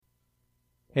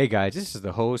Hey guys, this is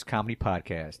the HoZ Comedy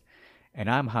Podcast, and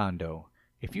I'm Hondo.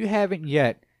 If you haven't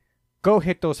yet, go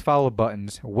hit those follow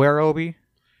buttons. Where, Obi?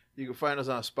 You can find us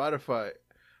on Spotify,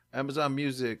 Amazon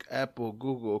Music, Apple,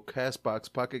 Google,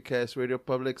 Castbox, Pocket Cast, Radio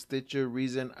Public, Stitcher,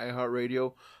 Reason,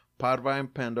 iHeartRadio,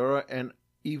 Podvine, Pandora, and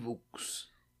eVoox.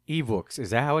 eVoox,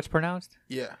 is that how it's pronounced?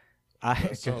 Yeah.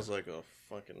 That sounds like a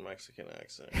fucking Mexican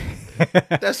accent.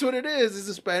 That's what it is. It's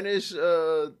a Spanish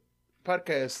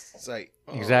podcast site.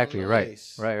 Exactly,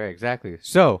 nice. right, exactly.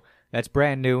 So, that's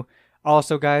brand new.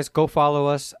 Also, guys, go follow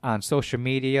us on social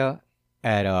media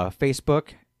at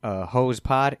Facebook, HoZ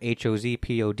Pod,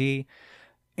 HOZPOD,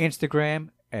 Instagram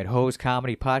at HoZ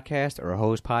Comedy Podcast or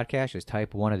HoZ Podcast. Just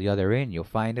type one or the other in, you'll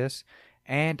find us.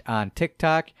 And on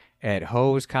TikTok at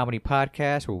HoZ Comedy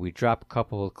Podcast, where we drop a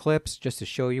couple of clips just to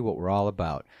show you what we're all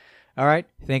about. All right,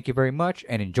 thank you very much,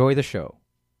 and enjoy the show.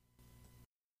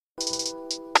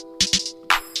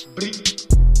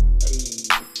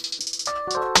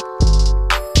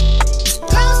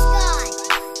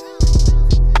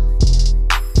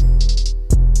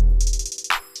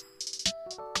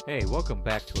 Hey, welcome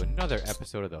back to another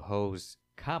episode of the HoZ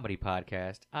Comedy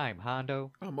Podcast. I'm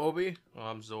Hondo. I'm Obi.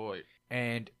 I'm Zoid.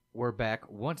 And we're back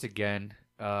once again.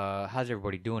 How's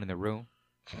everybody doing in the room?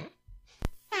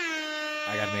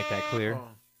 I gotta make that clear. Oh,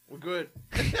 we're good.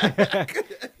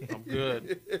 I'm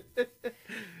good.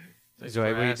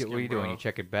 Zoe, what are you doing? You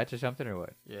checking bets or something or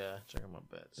what? Yeah, checking my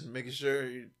bets. Making sure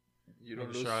you don't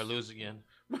Making lose. sure I lose again.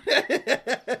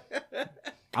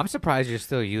 I'm surprised you're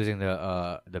still using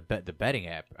the betting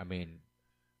app. I mean,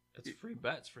 It's free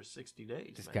bets for 60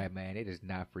 days. this man. guy, man, it is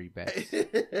not free bets.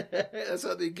 That's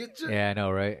how they get you. Yeah, I know,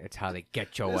 right? It's how they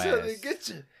get your That's ass. how they get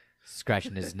you.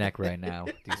 Scratching his neck right now.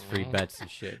 These free bets and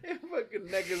shit. Your fucking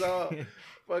neck is all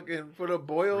fucking full of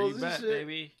boils Free and bet, shit.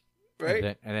 baby. Right?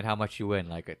 And then how much you win?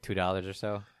 Like $2 or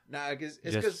so? Nah, it's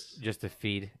because Just to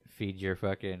feed your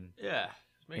fucking Yeah.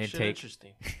 Make shit intake.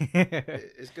 interesting.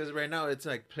 it's because right now it's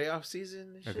like playoff season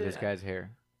and Look shit. at this guy's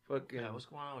hair. Fucking, Yeah, what's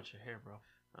going on with your hair, bro?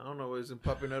 I don't know, it's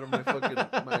popping out of my fucking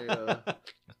my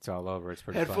It's all over. It's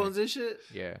pretty headphones funny. and shit.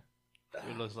 Yeah.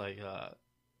 It looks like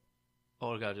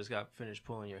Olga just got finished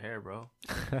pulling your hair, bro.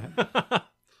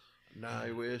 Nah,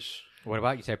 I wish. What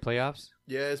about you? Say playoffs?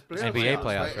 Yeah, it's playoffs. NBA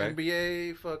playoffs, like right?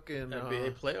 NBA fucking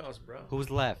NBA playoffs, bro. Who's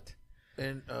left?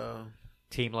 and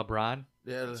Team LeBron?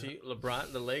 yeah, See,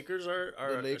 LeBron, the Lakers are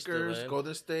the Lakers, still in.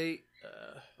 Golden State,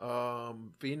 Uh,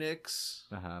 Phoenix,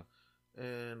 Uh-huh.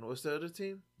 and what's the other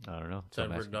team? I don't know. So I'm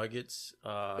Denver asking. Nuggets.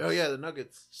 Oh yeah, the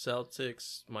Nuggets.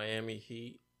 Celtics, Miami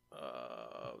Heat,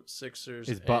 Sixers.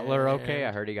 Is Butler and- okay?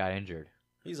 I heard he got injured.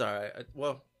 He's all right.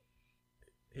 Well,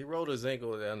 he rolled his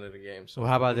ankle at the end of the game. So Well,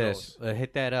 how about who this? knows?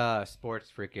 Hit that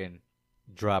sports freaking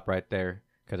drop right there,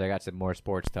 because I got some more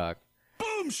sports talk.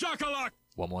 Boom shakalaka!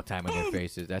 One more time in their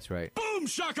faces. That's right. Boom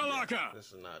shakalaka!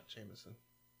 This is not Jameson.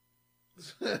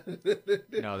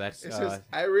 No, that's It's just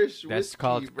Irish that's whiskey,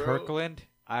 called bro. Kirkland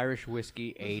Irish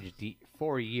whiskey, aged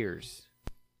 4 years.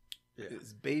 Yeah.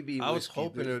 It's baby. I was whiskey,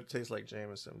 hoping it dude. would taste like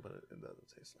Jameson, but it doesn't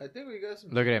taste I think we got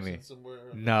some. Look at Jameson me. Somewhere.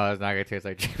 No, it's not gonna taste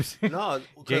like Jameson. like. No,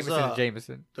 because Jameson is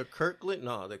Jameson, the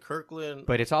Kirkland.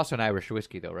 but it's also an Irish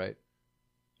whiskey, though, right?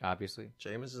 Obviously.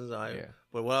 Jameson's Irish. Yeah.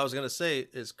 But what I was gonna say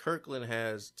is Kirkland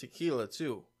has tequila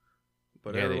too,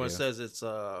 but Yeah, they everyone do. says it's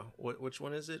which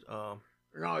one is it?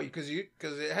 No, because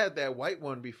it had that white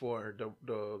one before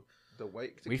the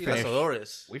white. We tequila. finished-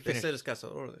 Cazadores. we They finished- said it's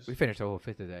Cazadores We finished a whole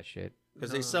fifth of that shit.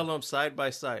 because they sell them side by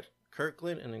side.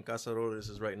 Kirkland and then Cazadores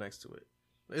is right next to it.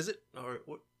 Is it or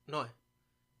what? No,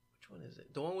 which one is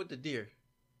it? The one with the deer.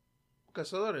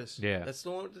 Cazadores. Yeah. That's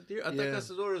the one with the deer. I Yeah. thought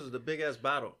Cazadores was the big ass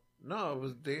battle. No, it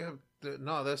was they have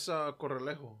no. That's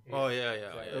Corralejo. Oh yeah,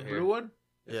 The yeah. blue one.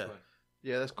 Yeah.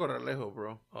 Yeah, that's Corralejo,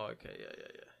 bro. Oh, okay,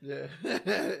 yeah.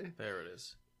 Yeah. There it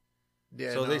is.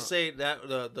 Yeah. So no. they say that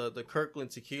the Kirkland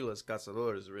tequila is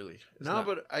Cazadores, really. It's No, not.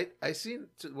 but I seen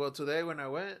today when I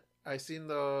went, I seen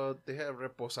they had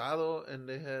reposado and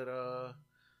they had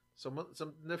something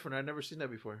different. I never seen that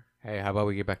before. Hey, how about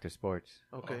we get back to sports?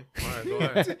 Okay. All right, go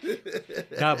ahead.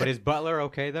 No, but is Butler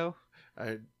okay though?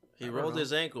 He I don't rolled know.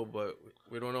 his ankle, but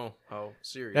we don't know how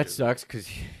serious. That it is. sucks because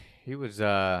he was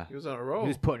He was on a roll. he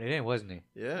was putting it in, wasn't he?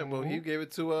 Yeah, well, he gave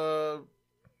it to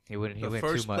He went The too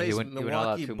first much. place He went all out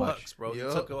Milwaukee too Bucks, much. bro. He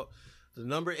Yup. took out the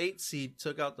number 8 seed,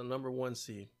 took out the number 1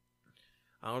 seed.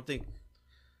 I don't think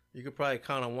you could probably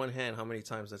count on one hand how many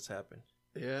times that's happened.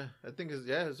 yeah. I think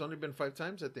it's only been 5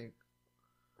 times. I think.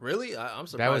 Really? I'm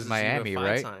surprised. That was it's even Miami, 5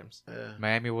 right? times. Yeah.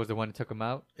 Miami was the one that took him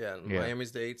out. Yeah, Yeah.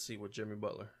 Miami's the 8 seed with Jimmy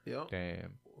Butler. Yeah.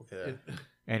 Damn. Yeah,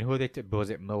 And who they took? Was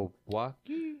it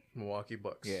Milwaukee? Milwaukee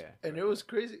Bucks. Yeah. And it was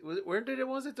crazy. Weren't they the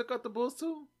ones that took out the Bulls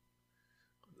too?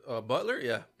 Butler,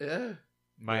 yeah. Yeah.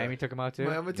 Miami took him out too.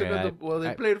 Miami took yeah, out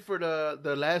they played for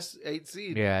the last 8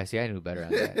 seed. Yeah, see, I knew better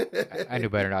on that. I knew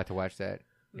better not to watch that.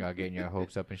 Y'all getting your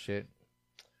hopes up and shit.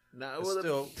 Nah, It's well,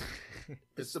 still,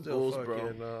 it's the still Bulls,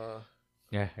 fucking, bro.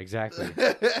 Yeah, exactly.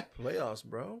 playoffs,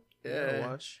 bro. You Yeah. gotta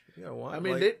watch. You gotta watch. I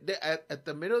mean, like, they at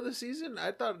the middle of the season,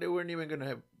 I thought they weren't even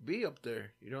gonna be up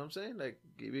there. You know what I'm saying? Like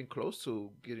even close to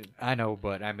getting. I know,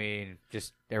 but I mean,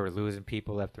 just they were losing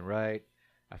people left and right.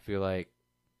 I feel like,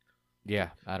 yeah,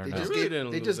 I don't They know. just really gave,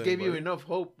 didn't they lose just gave you anybody. enough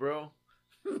hope, bro.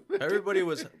 everybody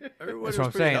was. That's was what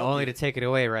I'm pretty saying. healthy. Only to take it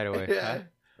away right away. Yeah. Huh?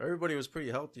 Everybody was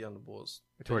pretty healthy on the Bulls.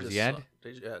 They Towards just the end? sucked.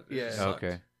 They Yeah. just sucked.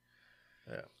 Okay.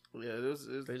 Yeah, it was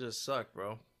They just suck,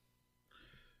 bro.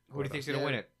 Who do you think's gonna Yeah.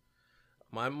 win it?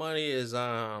 My money is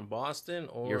on Boston,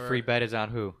 or Your free bet is on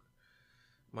who?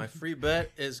 my free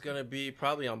bet is gonna be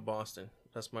probably on Boston.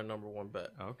 That's my number one bet.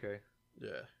 Okay.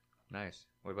 Yeah, Nice.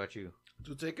 What about you?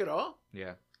 to take it all.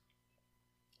 Yeah.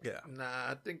 yeah.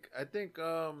 Nah, I think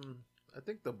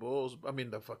the Bulls. I mean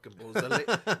the fucking Bulls.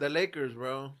 The Lakers,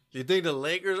 bro. You think the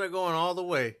Lakers are going all the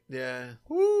way? Yeah.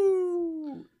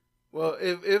 Woo! Well,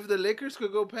 if the Lakers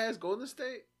could go past Golden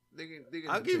State, they can.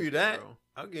 I'll give take you it, that. bro.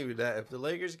 I'll give you that. If the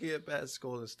Lakers get past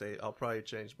Golden State, I'll probably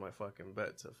change my fucking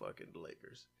bet to fucking the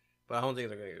Lakers. But I don't think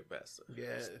they're gonna get past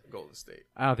Golden State.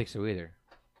 I don't think so either.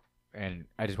 And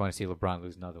I just want to see LeBron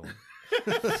lose another one.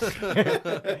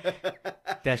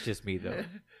 That's just me though.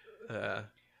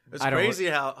 It's I don't- crazy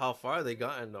how far they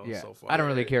gotten though Yeah. so far. I don't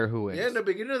really care who wins. Yeah, in the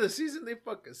beginning of the season, they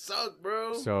fucking suck,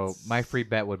 bro. So my free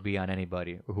bet would be on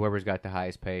anybody. Whoever's got the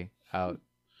highest pay out.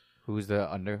 Who's the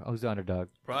underdog?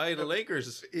 Probably the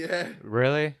Lakers. Yeah,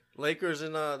 Really? Lakers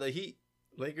and the Heat.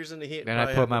 Lakers and the Heat. Then I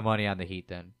probably put have my money on the Heat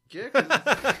then. yeah.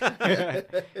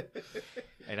 'Cause-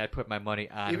 And I put my money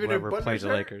on Even if whoever Butler's plays the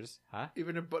hurt? Lakers. Huh?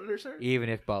 Even if Butler's hurt. Even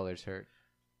if Butler's hurt.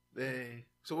 Dang.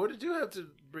 So what did you have to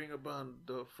bring up on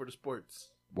for the sports?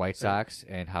 White Sox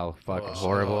and how fucking Oh,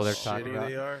 horrible they're shitty talking about.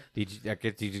 they are.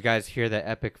 Did you guys hear that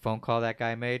epic phone call that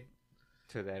guy made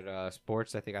to that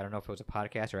sports? I don't know if it was a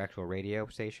podcast or actual radio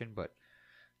station, but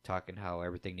talking how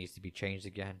everything needs to be changed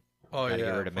again. Oh Gotta yeah,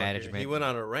 get rid of fucking- management. He went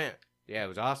on a rant, Yeah, it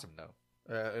was awesome though.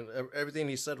 and everything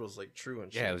he said was like true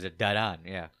and shit. Yeah, it was a dead on.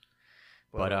 Yeah,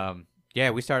 but yeah,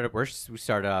 we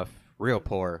started off real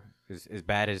poor, as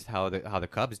bad as how the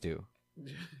Cubs do.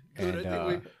 Dude, And, I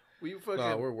think we fucking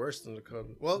no, we're worse than the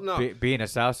Cubs. Well, no, Being a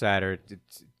Southsider,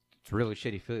 it's a really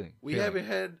shitty feeling. we haven't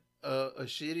had a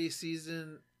shitty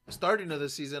season starting of the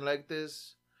season like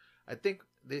this. I think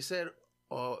they said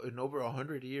in over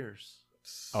 100 years.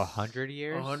 100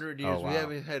 years. 100 years. Oh, wow. We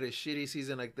haven't had a shitty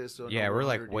season like this. So in Yeah, over we're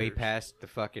like 100 way years. past the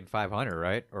fucking 500,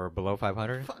 right? Or below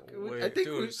 500. Fuck, Wait, I think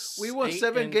dude, we won 8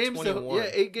 7 and games. 21.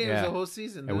 8 games Yeah. the whole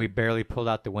season. And we dude. barely pulled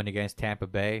out the win against Tampa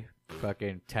Bay,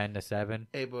 fucking 10-7.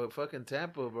 Hey, but fucking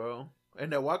Tampa, bro.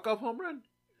 And that walk-off home run?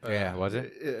 Yeah, was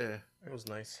it? Yeah. it was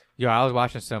nice. Yo, I was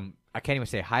watching some. I can't even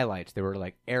say highlights. They were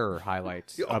like error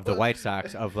highlights of the White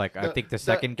Sox of like I think the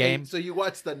second game. So you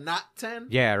watched the not 10?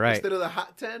 Yeah, right, Instead of the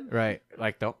hot 10? right.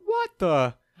 Like the what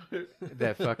the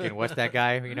that fucking what's that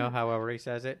guy? You know, however he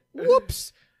says it.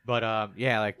 Whoops. But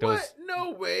yeah, like those. What?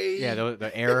 No way. Yeah,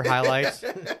 the error highlights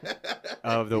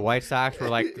of the White Sox were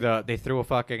like they threw a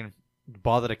fucking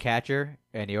ball to the catcher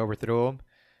and he overthrew him,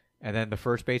 and then the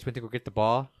first baseman went to go get the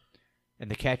ball, and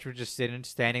the catcher was just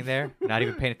standing there, not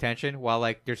even paying attention, while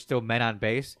like there's still men on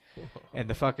base, and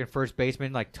the fucking first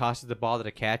baseman like tosses the ball to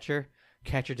the catcher.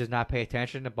 Catcher does not pay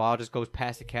attention. The ball just goes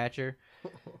past the catcher.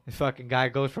 The fucking guy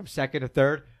goes from second to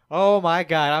third. Oh my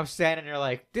god! I'm standing there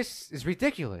like this is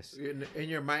ridiculous. In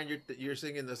your mind, you're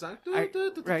singing the song. Right.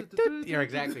 Yeah,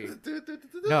 exactly.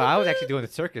 No, I was actually doing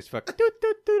the circus. Fuck.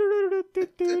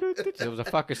 There was a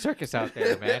fucking circus out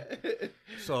there, man.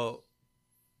 So,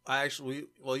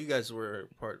 you guys were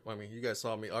part. I mean, you guys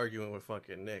saw me arguing with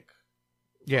fucking Nick.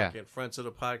 Yeah. Fucking friend to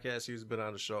the podcast. He's been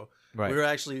on the show. Right. We were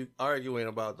actually arguing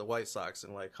about the White Sox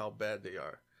and like how bad they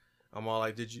are. I'm all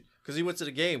like, did you? Because he went to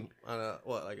the game on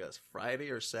I guess Friday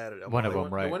or Saturday. One of like,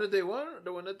 them, right? The one that they won?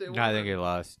 The one that they won? No, I think they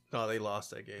lost. No, they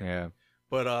lost that game. Yeah.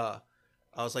 But I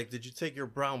was like, did you take your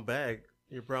brown bags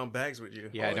with you?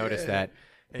 Yeah, I Oh, noticed yeah. that.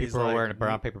 And he's People were like, wearing a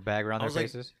brown paper bag around I their was like-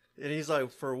 faces. And he's like,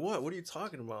 for what? What are you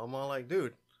talking about? I'm all like,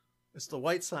 dude, it's the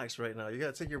White Sox right now. You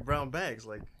gotta take your brown bags.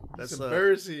 Like That's that's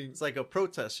embarrassing. it's like a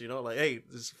protest, you know? Like, hey,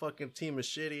 this fucking team is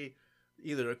shitty.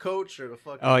 Either the coach or the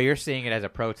fucking Oh, you're seeing it as a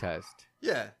protest.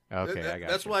 yeah. Okay, I got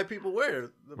That's you. why people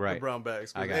wear the Right. brown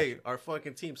bags. 'Cause, I got hey, you. our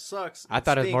fucking team sucks. I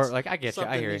thought it was more stinks. like I get you. I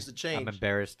Something hear needs you. to change. I'm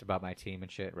embarrassed about my team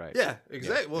and shit. Right. Yeah,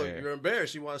 exactly. Well, yeah. you're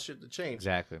embarrassed. You want shit to change.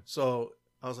 Exactly. So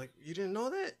I was like, you didn't know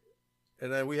that?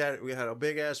 And then we had a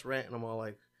big ass rant, and I'm all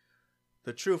like,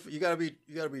 the truth. You gotta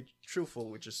be truthful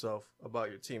with yourself about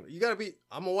your team. You gotta be.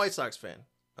 I'm a White Sox fan.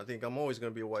 I think I'm always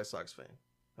gonna be a White Sox fan,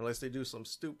 unless they do some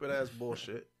stupid ass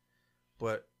bullshit.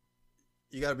 But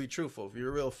you gotta be truthful. If you're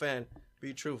a real fan,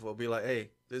 be truthful. Be like, hey,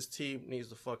 this team needs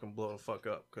to fucking blow the fuck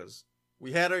up because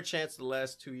we had our chance the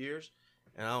last 2 years,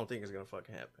 and I don't think it's gonna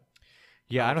fucking happen.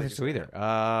 Yeah, I don't think so either.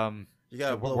 You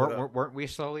gotta blow it up. Weren't we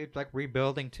slowly like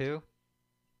rebuilding too?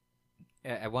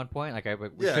 At one point, like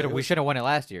we should have won it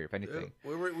last year. If anything,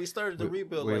 we started to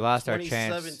rebuild. We lost our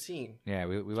chance. 2017. Yeah,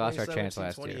 we lost our chance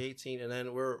last 2018, year. And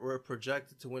then we're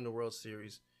projected to win the World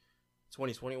Series,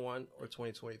 2021 or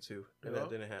 2022, and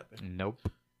that didn't happen. Nope.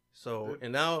 So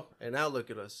and now look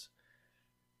at us.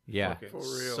 Yeah, fucking for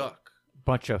real. Suck.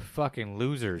 Bunch of fucking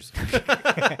losers.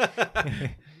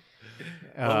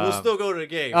 We'll still go to the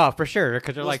game. Oh, for sure,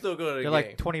 because they're still go to the they're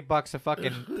like $20 a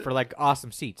fucking for like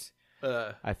awesome seats.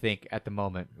 I think at the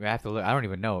moment we have to look. I don't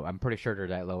even know. I'm pretty sure they're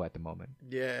that low at the moment.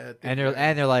 Yeah, and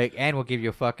they're like, and we'll give you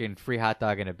a fucking free hot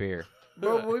dog and a beer.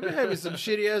 Bro, we've been having some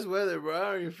shitty ass weather, bro.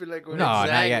 I don't even feel like going. No,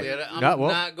 exactly. not yet. I'm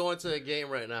not going to the game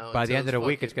right now. By the end of the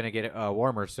week, it's gonna get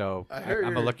warmer. So I'm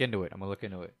gonna look into it.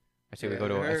 I say we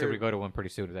go to one pretty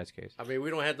soon if that's the case. I mean,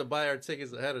 we don't have to buy our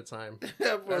tickets ahead of time.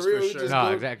 Yeah, that's real, for sure.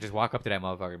 No, exactly. Just walk up to that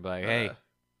motherfucker and be like, "Hey,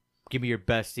 give me your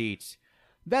best seats."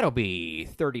 That'll be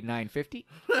 $39.50.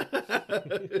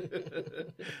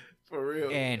 For real.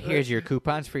 And here's your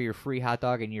coupons for your free hot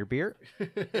dog and your beer.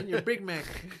 And your Big Mac.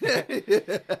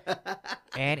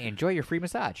 And enjoy your free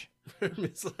massage.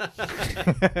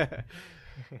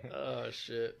 Oh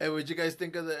shit. Hey, what'd you guys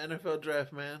think of the NFL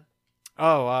draft, man?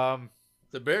 Oh,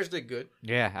 the Bears did good.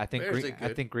 Yeah, I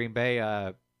think Green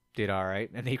Bay did all right,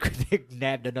 and they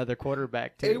nabbed another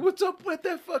quarterback too. Hey, what's up with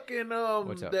that fucking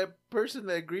What's up? that person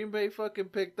that Green Bay fucking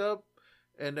picked up,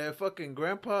 and that fucking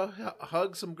grandpa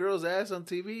hugged some girl's ass on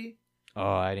TV?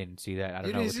 Oh, I didn't see that. I don't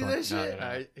You know. didn't see that shit?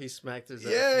 No. He smacked his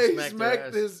ass. Yeah, he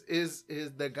smacked her ass. his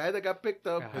the guy that got picked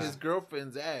up, his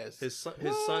girlfriend's ass. His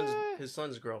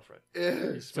son's girlfriend.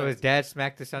 Yeah. So his dad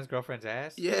smacked his son's girlfriend's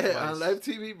ass? Yeah, on live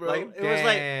TV, bro. Like,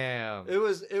 Damn. it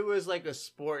was like a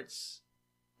sports.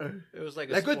 It was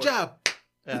like a like, good job.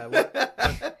 Yeah,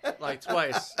 like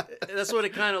twice. That's what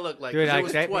it kind of looked like. Dude, it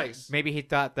was twice. Maybe he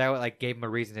thought that like gave him a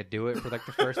reason to do it for like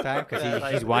the first time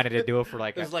because he's wanted to do it for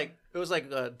like. It was like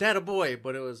dad a boy,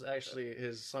 but it was actually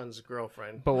his son's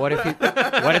girlfriend. But what if he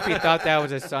thought that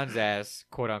was his son's ass,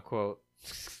 quote unquote?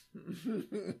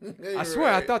 I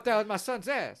swear, I thought that was my son's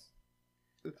ass.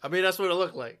 I mean, that's what it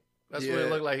looked like. That's what it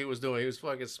looked like he was doing. He was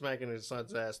fucking smacking his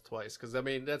son's ass twice. Because I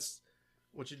mean, that's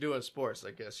what you do in sports.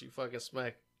 I guess you fucking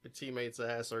smack your teammate's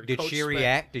ass or. Did she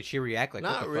react? Did she react like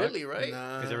not what the really, fuck? right?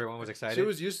 Because everyone was excited. She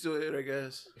was used to it, I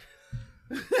guess.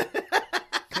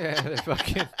 Yeah,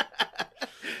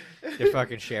 they're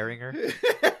fucking sharing her.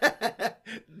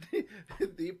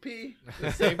 DP.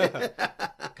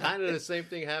 Kind of the same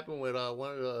thing happened with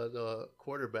one of the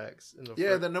quarterbacks in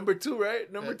the the number 2, right?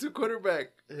 Number 2 quarterback.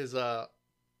 His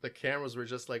the cameras were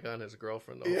just like on his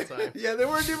girlfriend the whole time. Yeah, they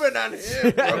weren't even on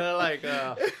him, bro. Like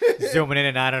zooming in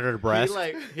and out of her breast.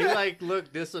 He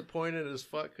looked disappointed as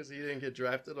fuck because he didn't get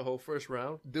drafted the whole first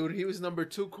round. Dude, he was number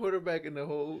 2 quarterback in the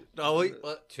whole. No,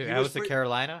 that was the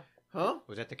Carolina. Huh?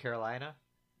 Was that the Carolina?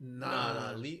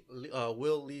 Nah.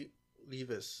 Will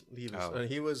Levis. Oh. And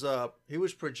he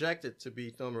was projected to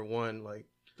be number 1 like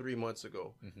 3 months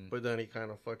ago, but then he kind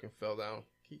of fucking fell down.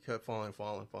 He kept falling.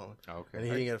 Oh, okay. And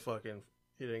he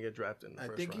didn't get drafted in the first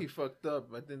round. I think he fucked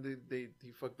up. I think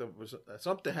he fucked up.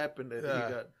 Something happened that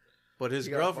he got. But his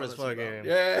girlfriend's fucking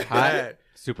hot,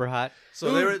 super hot.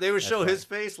 So they would show his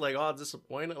face like all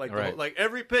disappointed, like like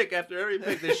every pick after every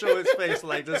pick they show his face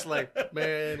like just like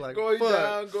man like going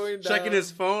down, checking his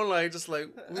phone like just like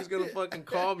who's gonna fucking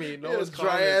call me? No one's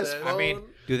calling dry ass phone. phone. I mean,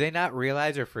 do they not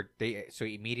realize or so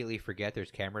immediately forget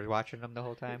there's cameras watching them the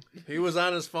whole time? He was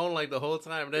on his phone like the whole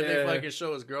time. Then they fucking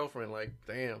show his girlfriend like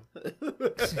damn.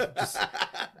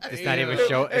 It's not even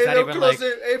show. It's Hey, not even like.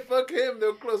 Hey, fuck him.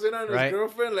 They'll close in on his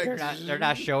girlfriend. Like they're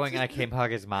not showing like him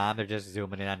hug his mom. They're just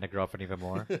zooming in on the girlfriend even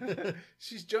more.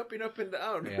 She's jumping up and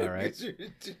down. Yeah, right.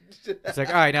 It's like,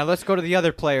 all right, now let's go to the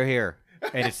other player here,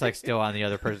 and it's like still on the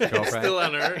other person's girlfriend. Still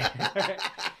on her.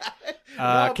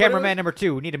 Cameraman number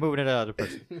 2. We need to move into the other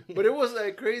person. But it was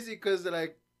like crazy because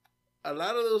like a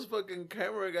lot of those fucking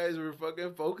camera guys were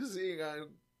fucking focusing on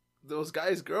those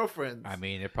guys' girlfriends. I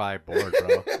mean, they're probably bored,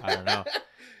 bro. I don't know.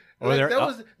 Or like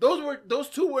those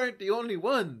 2 weren't the only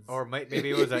ones. Or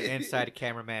maybe it was an inside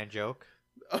cameraman joke.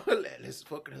 Oh, let's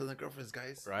fucking on the girlfriends,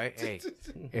 guys. Right? Hey,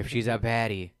 if she's a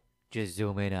baddie, just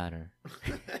zoom in on her.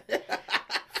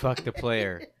 Fuck the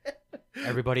player.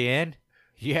 Everybody in?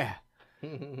 Yeah.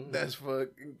 That's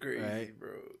fucking crazy, Right.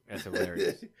 bro. That's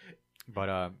hilarious.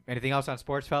 But anything else on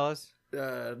sports, fellas?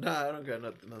 Nah, I don't got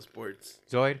nothing on sports.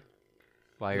 Zoid?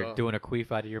 While you're No. doing a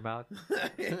queef out of your mouth?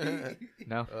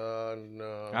 No?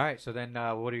 No. All right, so then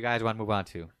what do you guys want to move on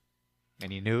to?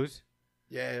 Any news?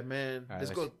 Yeah, man. All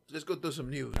right, Let's go through some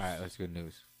news. All right, let's go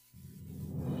news.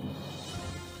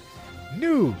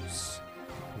 News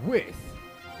with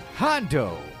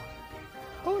Hondo,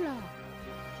 Hola,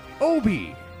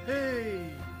 Obi, Hey.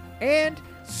 and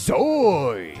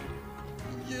Zoid.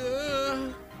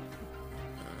 Yeah.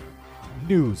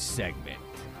 News segment.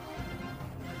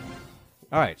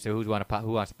 All right, so who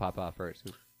wants to pop off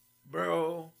first?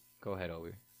 Bro, Go ahead,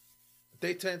 Obi.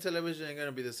 daytime television ain't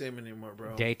gonna be the same anymore,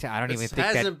 bro. Daytime. I don't even This think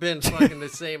hasn't that. been fucking the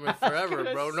same in forever,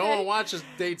 gonna bro. No say- one watches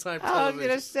daytime I was television.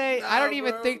 gonna say I don't Nah,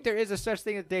 even bro. think there is a such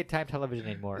thing as daytime television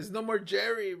anymore. There's no more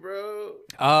Jerry, bro.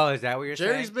 Oh, is that what you're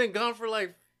Jerry's saying? been gone for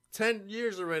like 10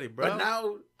 years already, bro. But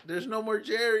now there's no more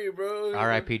Jerry, bro.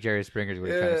 R.I.P. Jerry Springer is what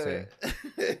you're trying to say.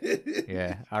 say.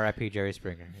 Yeah, R.I.P. Jerry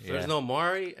Springer. Yeah. There's no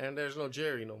Maury and there's no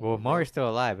Jerry no more. Well, Maury's still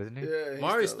alive, isn't he? Yeah, he's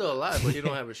Maury's still alive, but he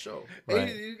don't have a show. Right.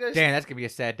 Hey, you guys Damn, that's gonna be a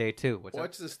sad day too. What's up?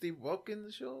 watch the Steve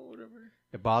Wilkins show or whatever?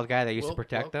 The bald guy that used to Wil-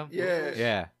 protect Wil- them. Yeah.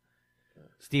 Yeah.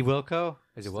 Steve Wilco.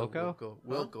 Is it Still Wilco?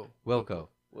 Wilco. Wilco.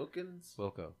 Wilkins?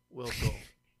 Wilco. Wilco.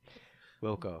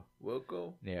 Wilco.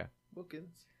 Wilco? Yeah.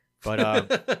 Wilkins?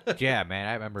 But yeah, man,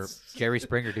 I remember Jerry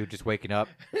Springer, dude, just waking up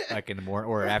like in the morning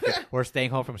or after, or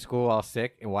staying home from school all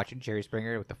sick and watching Jerry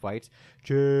Springer with the fights.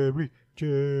 Jerry,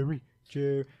 Jerry,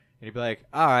 Jerry, and he'd be like,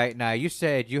 "All right, now you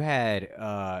said you had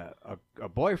a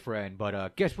boyfriend,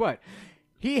 but guess what?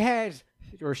 He has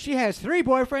or she has 3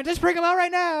 boyfriends. Let's bring them out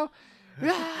right now." They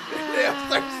all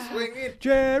start swinging.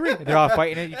 Jerry, and they're all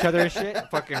fighting at each other and shit.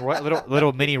 Fucking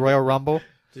little mini Royal Rumble.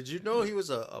 Did you know he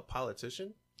was a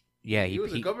politician? Yeah, He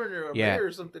was a governor or yeah. mayor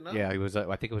or something, huh? Yeah, he was.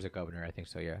 I think it was a governor. I think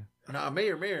so. Yeah. Nah,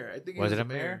 mayor. I think he Was was it a a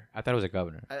mayor? I thought it was a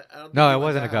governor. I don't think No, he it went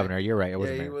wasn't a that governor. high. You're right. It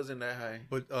wasn't. Yeah, he mayor. wasn't that high.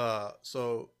 But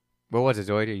so What was it,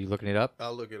 Zoid? Are you looking it up?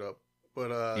 I'll look it up.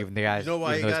 But Even the guys, you know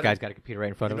why even he those got guys got a computer right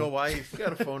in front you of know them. why he He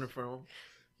got a phone in front of him.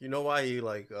 you know why he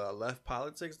like left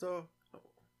politics though?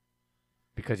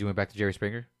 Because you went back to Jerry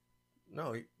Springer.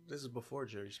 No, this is before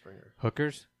Jerry Springer.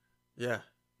 Hookers. Yeah,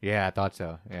 Yeah, I thought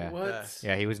so. Yeah. What?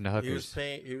 Yeah, he was in the hookers.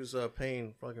 he was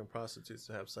paying fucking prostitutes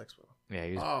to have sex with him. Yeah,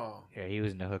 he was. Oh, Yeah, he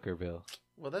was in the hooker bill.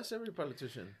 well, that's every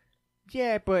politician.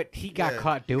 Yeah, but he got Yeah,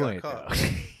 caught he got doing it. caught. Though.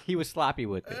 He was sloppy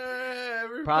with it.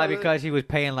 Every Probably poli- because he was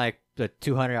paying like the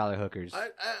 $200 hookers. I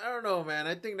don't know, man.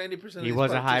 I think 90% of He these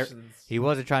wasn't high. politicians. He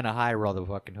wasn't trying to hire all the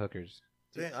fucking hookers.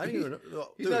 Damn, I didn't even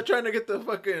know. He's Dude, not trying to get the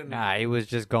fucking Nah, he was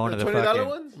just going the to the $20 fucking.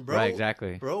 ones. bro, Right,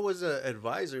 exactly. Bro was an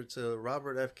advisor to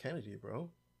Robert F. Kennedy, bro.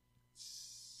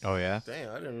 Oh yeah.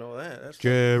 Damn, I didn't know that. That's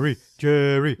Jerry.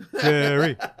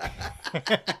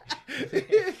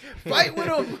 Fight with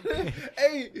him.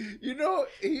 Hey, you know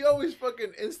he always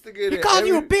fucking instigated. He called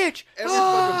you a every- bitch. every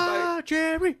Ah,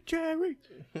 Jerry.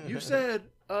 You said,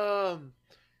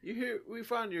 you hear we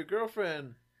found your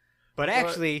girlfriend. But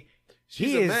actually,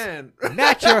 She's he a is man.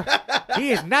 not your.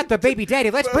 He is not the baby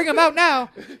daddy. Let's bring him out now.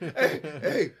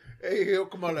 hey, he'll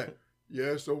come on like,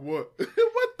 yeah, so what?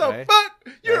 What the Right. fuck?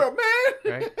 You're a man?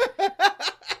 Right?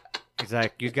 He's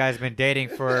like, you guys been dating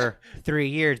for 3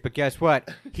 years, but guess what?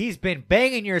 He's been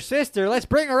banging your sister. Let's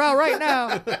bring her out right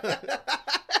now.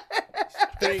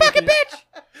 You fucking bitch!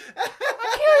 I'll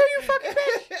kill you, you fucking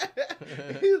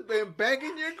bitch! He's been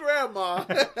banging your grandma.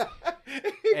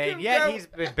 And yet he's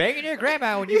been banging your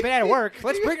grandma when you've been at work.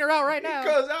 Let's bring her out right He now.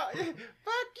 goes out.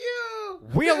 Fuck you.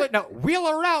 Wheel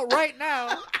her out right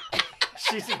now.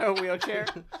 She's in a wheelchair.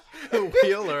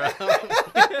 wheel her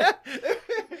out.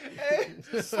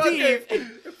 Steve.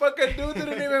 Fucking dude he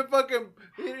didn't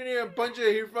even punch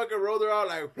her. He fucking rolled her out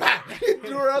like, he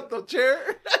threw her out the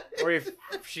chair. Or if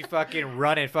she fucking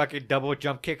run and fucking double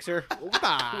jump kicks her.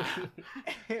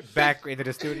 Back into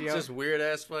the studio. Just weird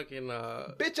ass fucking.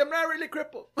 Bitch, I'm not really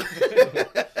crippled.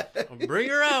 Bring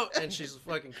her out, and she's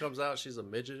fucking comes out. She's a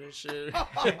midget and shit.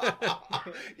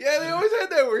 Yeah, they always had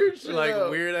that weird shit. like though.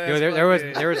 weird ass. Dude,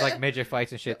 there was like midget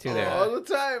fights and shit too there. all the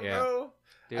time, Yeah. bro.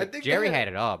 Dude, I think Jerry they had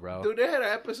it all, bro. Dude, they had an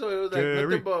episode. It was like Jerry,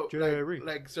 nothing but Jerry.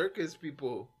 like circus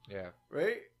people, Yeah.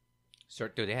 right? So,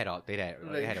 dude, they had Like-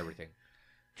 everything.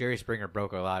 Jerry Springer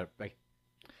broke a lot of like.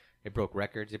 It broke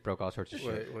records. It broke all sorts of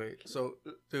shit. Wait. So,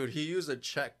 dude, he used a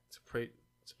check to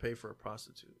pay for a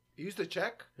prostitute. He used to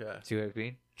check, Yeah. See what I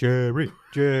mean? Jerry.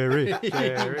 He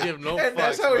didn't give no and fucks,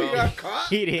 that's how bro. he got caught.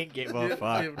 He didn't give a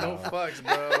fuck. Give no bro. fucks,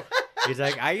 bro. He's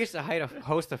like, I used to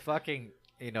host a fucking,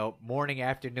 morning,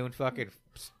 afternoon fucking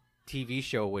TV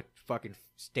show with fucking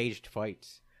staged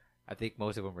fights. I think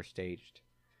most of them were staged.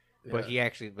 But he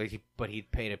actually, but he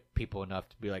paid people enough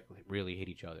to be like really hit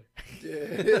each other.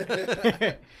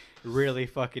 Yeah. Really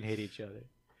fucking hit each other.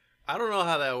 I don't know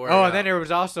how that works. Oh, and then there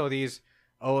was also these.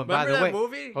 Oh, and Remember by the that way,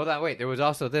 movie? hold on, wait. There was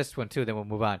also this one too. Then we'll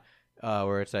move on.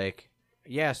 Where it's like,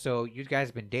 yeah, so you guys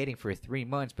have been dating for 3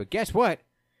 months, but guess what?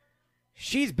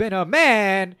 She's been a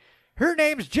man. Her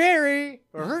name's Jerry,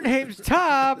 or her name's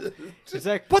Tom. It's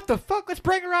like, what the fuck? Let's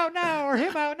bring her out now, or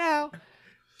him out now.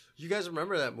 You guys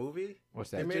remember that movie?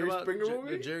 What's They that? made Jerry about Springer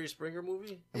movie? The Jerry Springer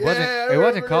movie? It wasn't. Yeah, I It remember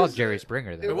wasn't called this Jerry shit.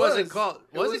 Springer though. It It wasn't was. called.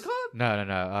 It Was was- it called?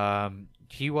 No.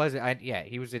 He was. Yeah,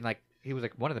 he was in like. He was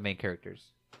like one of the main characters.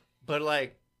 But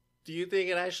like, do you think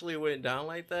it actually went down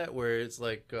like that? Where it's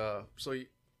like,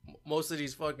 most of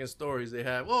these fucking stories they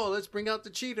have. Oh, let's bring out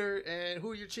the cheater and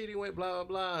who you're cheating with, blah blah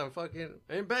blah, and fucking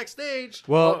and backstage.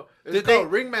 Well, It's Did called they-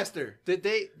 Ringmaster. Did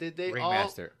they all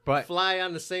Ringmaster, but fly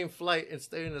on the same flight and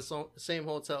stay in the same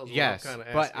hotels? yes, kind of.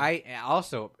 but I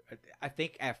also I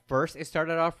think at first it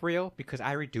started off real because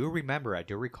I do remember, I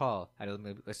do recall.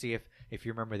 Let's see if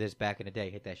you remember this back in the day.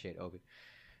 Hit that shit, Obi.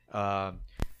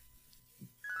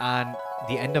 On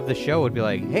the end of the show, would be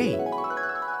like, "Hey,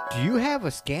 do you have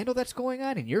a scandal that's going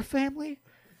on in your family?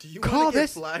 Do you Call want to get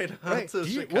this- flied out Right, to do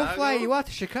you- Chicago? we'll fly you out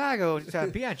to Chicago to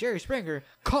be on Jerry Springer.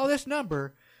 Call this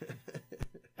number."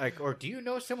 Like, or do you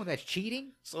know someone that's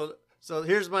cheating? So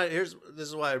this is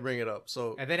why I bring it up.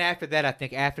 So And then after that, I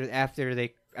think after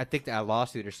I think that a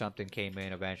lawsuit or something came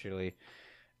in eventually,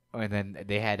 and then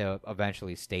they had to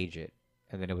eventually stage it,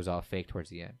 and then it was all fake towards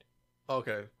the end,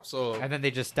 okay, so and then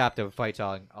they just stopped the fights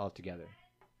altogether.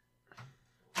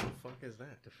 what the fuck is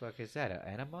that? The fuck is that? An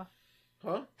enema?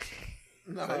 Huh?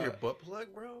 Is Nah, that your butt plug,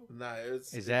 bro? nah.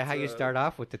 Is that how you start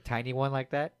off with the tiny one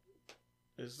like that?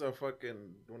 It's a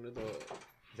fucking one of the Is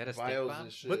that a stink vials bomb?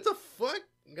 and shit. What the fuck?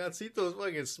 Gacito's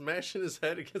fucking smashing his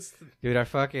head against Dude, our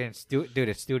fucking dude,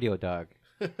 it's Studio Dog.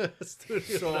 the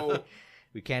studio. So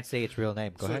We can't say its real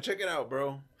name. Go so ahead. check it out,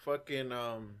 bro. Fucking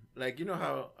like you know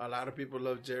how a lot of people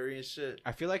love Jerry and shit.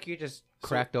 I feel like you just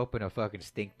cracked open a fucking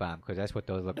stink bomb because that's what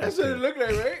those look That's like. what it too. looked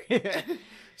like, right?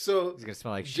 So It's gonna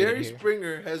smell like shit. Jerry in here.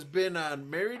 Springer has been on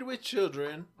Married with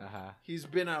Children. Uh-huh. He's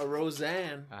been on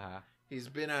Roseanne. Uh-huh. He's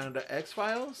been on The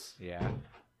X-Files, Yeah.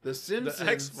 The Simpsons,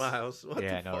 The X-Files. What Yeah,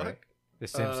 the I know, fuck? right? The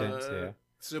Simpsons, yeah.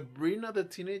 Sabrina the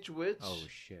Teenage Witch, Oh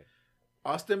shit.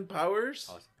 Austin Powers,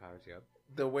 Austin Powers, yep.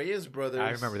 The Wayans Brothers.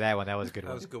 I remember that one. That was a good That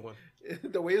one. was a good one.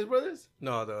 The Wayans Brothers?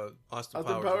 No, the Austin Austin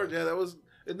Powers. Powers, one. yeah, that was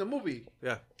in the movie.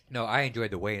 Yeah. No, I enjoyed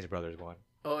the Wayans brothers one.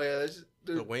 Oh, yeah. That's,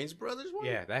 The dude, Wayne's Brothers one?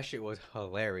 Yeah, that shit was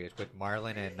hilarious with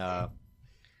Marlon and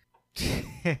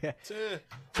Eh.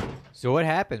 So what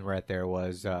happened right there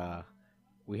was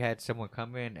we had someone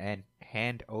come in and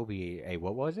hand Obi a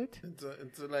what was it?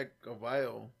 into like a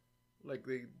vial. Like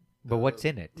the But what's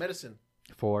in it? medicine.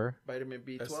 For Vitamin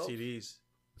B12. STDs.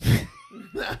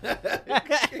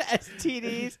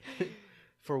 STDs.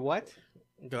 For what?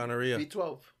 Gonorrhea.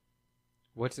 B12.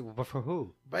 What's it but for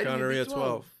who? Vitamin Gonorrhea B12.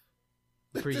 12.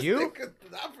 For This you? nigga-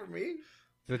 Not for me.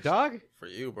 The dog? For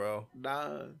you, bro.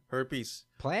 Nah. Herpes.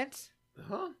 Plants?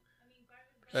 Huh?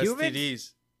 Humans?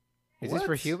 STDs. Is this for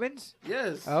What? humans?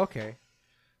 Yes. Oh, okay.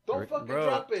 Don't fucking Bro.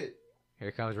 drop it.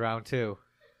 Here comes round two.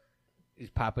 He's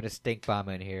popping a stink bomb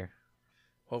in here.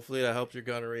 Hopefully that helps your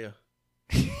gonorrhea.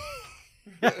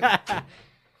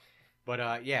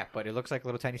 But yeah, but it looks like a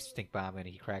little tiny stink bomb, and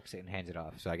he cracks it and hands it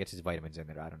off. So I guess his vitamins in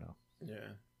there. I don't know. Yeah.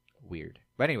 Weird.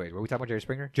 But anyways, were we talking about Jerry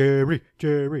Springer? Jerry.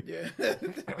 Yeah.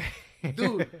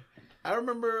 Dude, I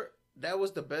remember that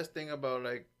was the best thing about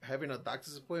like having a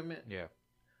doctor's appointment. Yeah.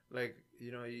 Like,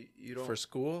 you know, you don't. For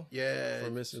school? Yeah.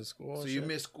 For missing school? So and you shit?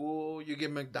 miss school, you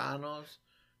get McDonald's,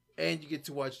 and you get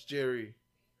to watch Jerry.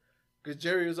 Because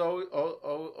Jerry was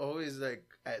always like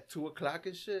at 2:00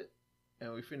 and shit.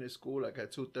 And we finished school like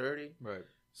at 2:30. Right.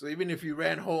 So even if you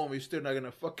ran home, you're still not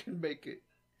gonna fucking make it.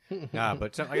 Nah,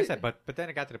 but like I said, but then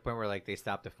it got to the point where like they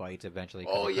stopped the fights eventually.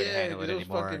 'Cause Oh they couldn't yeah, handle it it was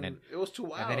anymore, fucking. It was too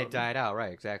wild. and then it died out.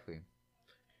 Right, exactly.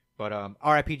 But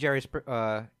R.I.P. Jerry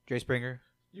Springer.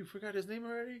 You forgot his name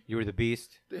already? You were the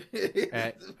beast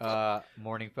at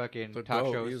morning fucking The talk goat.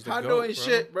 He shows. was the Hondo goat, ain't bro.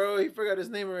 shit, bro. He forgot his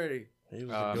name already. He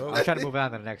was I'm the goat. trying to move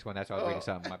on to the next one. That's why I was reading Oh.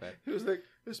 something. My bad. He was like,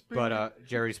 But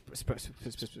Jerry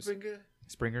Springer.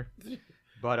 Springer.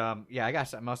 But yeah, I got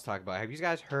something else to talk about. Have you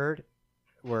guys heard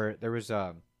where there was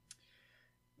an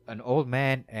old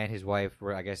man and his wife,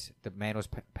 where I guess the man was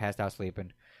passed out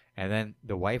sleeping, and then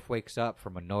the wife wakes up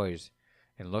from a noise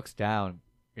and looks down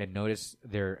and notices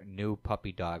their new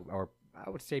puppy dog, or I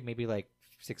would say maybe like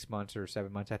 6 months or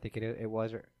 7 months, I think it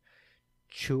was,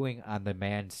 chewing on the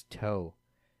man's toe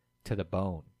to the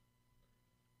bone.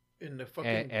 In the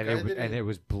fucking And there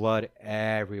was blood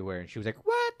everywhere, and she was like,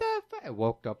 "What the fuck?" I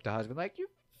woke up the husband like,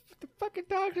 the fucking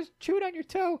dog just chewed on your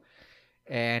toe.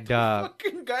 And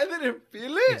fucking guy didn't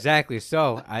feel it. exactly.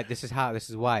 So this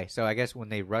is why. So I guess when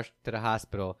they rushed to the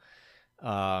hospital,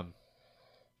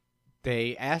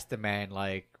 they asked the man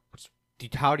like,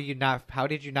 how did you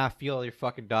not feel your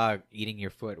fucking dog eating your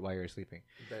foot while you were sleeping?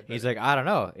 He's like, I don't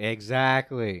know.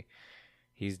 Exactly.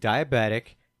 He's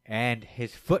diabetic and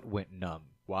his foot went numb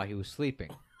while he was sleeping.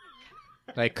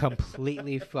 Like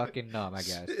completely fucking numb, I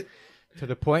guess. To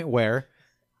the point where,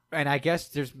 and I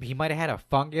guess he might have had a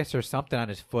fungus or something on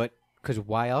his foot, because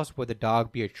why else would the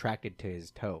dog be attracted to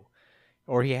his toe?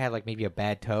 Or he had like maybe a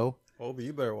bad toe. Oh, but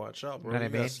you better watch out, bro. You know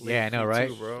what I mean? Yeah, I know, right?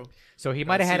 Too, bro. So he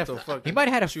might have had a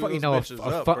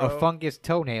fungus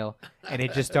toenail, and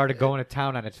it just started going to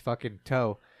town on its fucking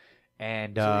toe.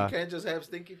 And so you can't just have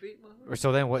stinky feet, man?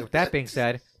 So then, with that being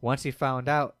said, once he found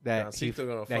out that he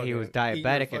was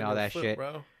diabetic and all that foot, shit,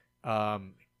 bro.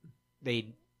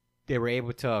 they were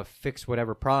able to fix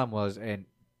whatever problem was, and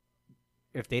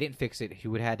if they didn't fix it, he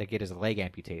would have had to get his leg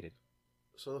amputated.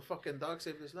 So the fucking dog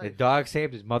saved his life. The dog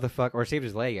saved his motherfucker, or saved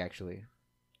his leg actually.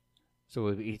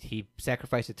 So he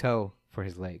sacrificed a toe for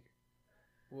his leg.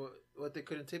 What, they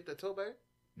couldn't tape the toe back?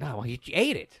 No, well, he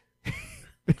ate it.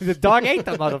 The dog ate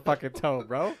the motherfucking toe,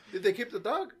 bro. Did they keep the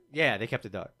dog? Yeah, they kept the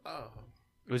dog. Oh.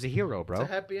 It was a hero, bro. It's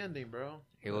a happy ending, bro.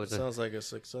 It was sounds like a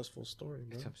successful story,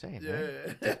 bro. That's what I'm saying,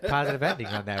 Yeah. man. Positive ending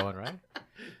on that one, right?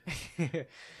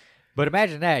 But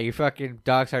imagine that. Your fucking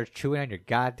dog starts chewing on your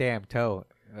goddamn toe.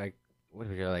 Like, what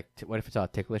if you're like, what if it's all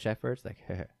ticklish at first? Like,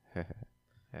 and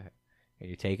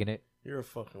you're taking it? You're a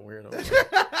fucking weirdo.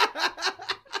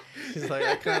 He's like,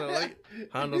 I kind of like.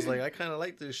 Hondo's like, I kind of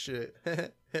like this shit.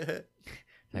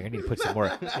 Like, I need to put some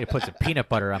peanut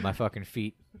butter on my fucking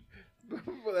feet.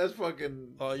 Well, that's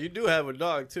fucking. Oh, you do have a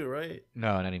dog too, right?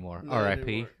 No, not anymore. Not R.I.P.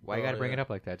 anymore. Why you gotta bring it up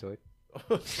like that, Zoid?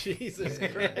 Oh, Jesus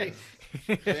Christ.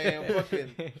 Damn,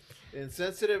 fucking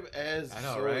insensitive as I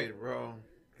know, Zoid, right? bro.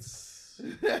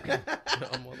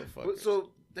 Motherfucker. So,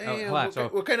 damn, hold on,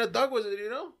 what kind of dog was it, you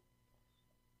know?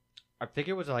 I think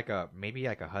it was maybe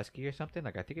like a husky or something.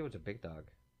 Like, I think it was a big dog.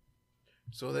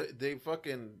 So they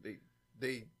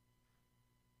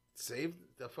saved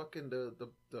the fucking the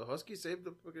husky saved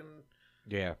the fucking.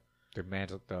 Yeah, their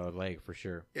man's the leg for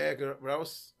sure. Yeah, but I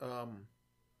was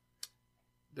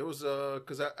there was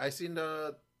because I seen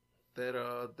that there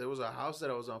was a house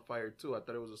that was on fire too. I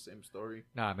thought it was the same story.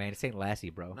 Nah, man, it's St. Lassie,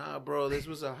 bro. Nah, bro, this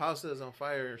was a house that was on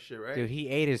fire and shit, right? Dude, he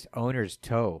ate his owner's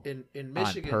toe in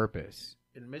Michigan on purpose.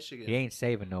 In Michigan, He ain't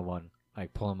saving no one.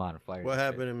 Like, pull him on fire. What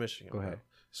happened in Michigan? Go ahead.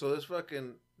 So this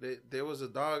fucking there was a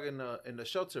dog in the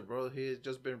shelter, bro. He had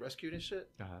just been rescued and shit,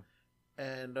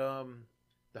 and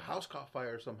the house caught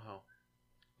fire somehow.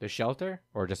 The shelter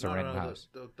or just a random house?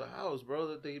 The house,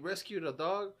 bro. They rescued a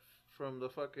dog from the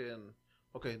fucking.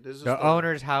 Okay, this is the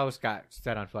owner's house got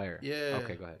set on fire. Yeah.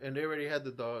 Okay, go ahead. And they already had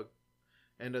the dog,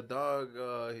 and the dog,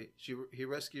 he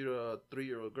rescued a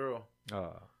 3-year-old girl.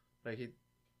 Oh. Like, he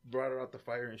brought her out the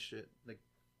fire and shit. Like,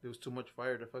 there was too much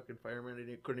fire. The fucking fireman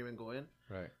couldn't even go in.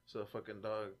 Right. So the fucking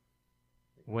dog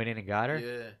Went in and got her?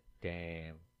 Yeah.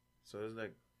 Damn. So it's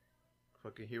like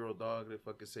fucking hero dog. They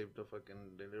fucking saved the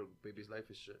little baby's life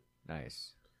and shit.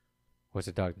 Nice. What's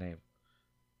the dog's name?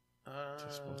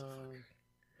 This motherfucker.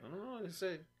 I don't know what to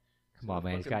say. Come on,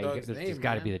 man. There's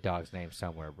got to be the dog's name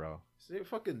somewhere, bro. Say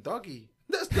fucking doggy.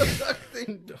 That's the dog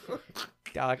name.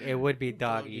 Dog. It would be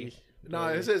Doggy. No,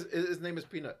 it says his name is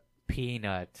Peanut.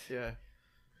 Peanut. Yeah.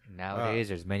 Nowadays,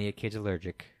 there's many a kid's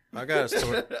allergic. I got a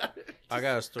story.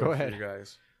 Go for ahead. you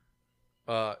guys.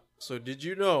 So did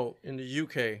you know in the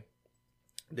UK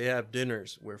they have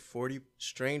dinners where 40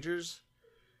 strangers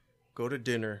go to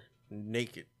dinner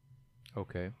naked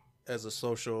Okay. as a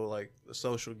social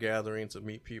gathering to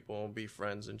meet people and be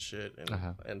friends and shit and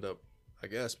end up, I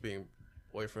guess, being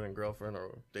boyfriend and girlfriend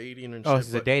or dating and shit. Oh, this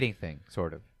is a dating thing,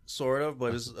 sort of. Sort of,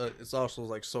 but it's also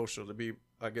like social to be,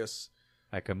 I guess,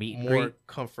 Like a meet and more greet.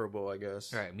 comfortable, I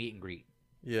guess. All right, meet and greet.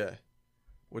 Yeah.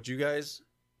 Would you guys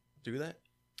do that?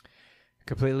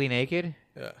 Completely naked?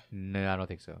 Yeah. No, I don't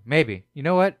think so. Maybe. You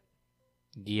know what?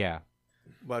 Yeah,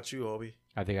 What about you, Obi?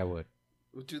 I think I would.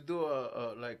 Would you do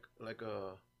a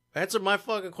Answer my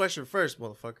fucking question first,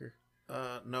 motherfucker.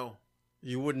 no.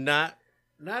 You would not.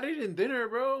 Not eating dinner,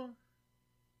 bro.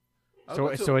 Was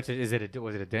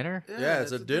it a dinner? Yeah,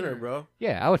 it's a dinner, bro.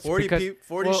 Yeah, I would.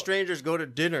 40 strangers go to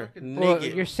dinner Well,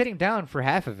 naked. you're sitting down for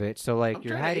half of it, so like I'm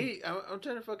you're trying hiding. to eat. I'm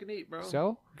trying to fucking eat, bro.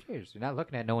 So who cares? You're not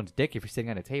looking at no one's dick if you're sitting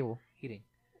on a table eating.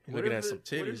 Looking at some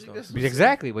titties, though.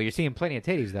 Exactly. Well, you're seeing plenty of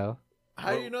titties though.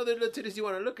 How do you know they're little titties you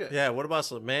want to look at? Yeah, what about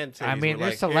some man titties? I mean, with, they're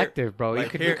like, selective, bro.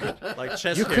 Like, like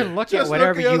chest You hair. can look Just at whatever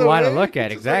look the you other want to way. look at.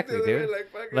 Just Exactly, look the other dude. way,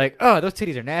 like, fuck it. Like, oh, those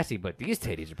titties are nasty, but these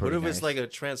titties are What pretty if nice. it's like a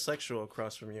transsexual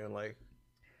across from you and like?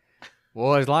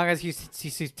 Well, as long as he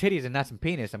sees titties and not some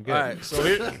penis, I'm good. All right,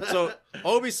 so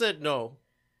Obi said no.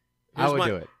 I Here's would my-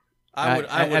 do it. I would.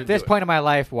 I at wouldn't this do point in my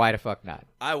life, why the fuck not? it.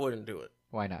 I wouldn't do it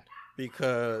Why not?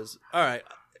 because all right,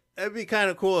 it'd be kind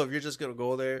of cool if you're just gonna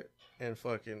go there and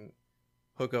fucking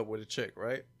hook up with a chick,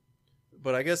 right?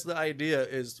 But I guess the idea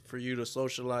is for you to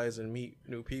socialize and meet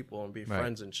new people and be Right.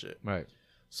 friends and shit. Right.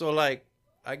 So like,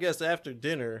 I guess after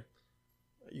dinner,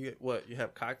 you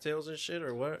have cocktails and shit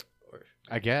or what? Or,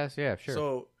 I guess, yeah, sure.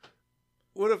 So,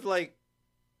 what if like,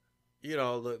 you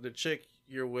know, the chick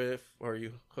you're with or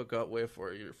you hook up with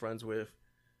or you're friends with,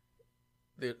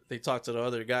 they talk to the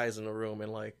other guys in the room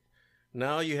and like,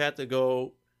 now you have to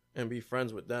go and be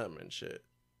friends with them and shit,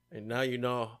 and now you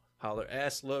know how their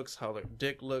ass looks, how their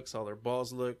dick looks, how their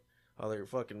balls look, how their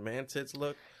fucking man tits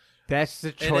look. That's the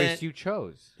And choice then- you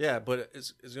chose. Yeah, but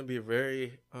it's gonna be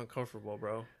very uncomfortable,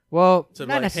 bro. Well, To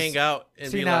not like necess- hang out and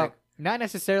See be now, like, not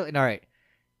necessarily. All right,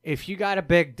 if you got a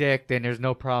big dick, then there's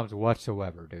no problems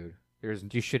whatsoever, dude.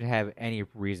 You shouldn't have any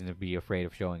reason to be afraid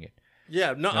of showing it.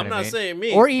 yeah, no, Know I'm what I not mean? saying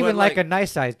me, Or even but, like a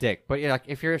nice sized dick. But like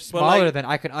if you're smaller, then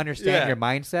I can understand yeah. your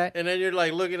mindset. and then you're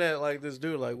like looking at like this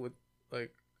dude like with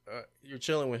like you're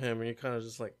chilling with him and you're kind of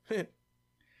just like,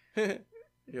 you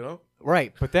know.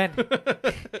 Right, but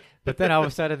then all of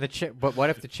a sudden the chick. But what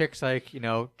if the chick's like,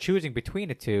 choosing between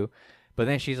the two, but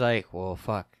then she's like, well,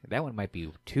 fuck, that one might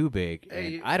be too big,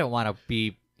 Hey, and I don't want to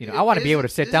be. I want to be able to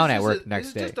sit down at work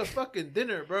next day. This is just a fucking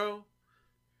dinner, bro.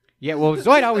 Yeah, well,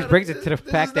 Zoid always brings it to the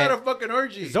This fact is that not a fucking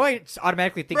orgy. Zoid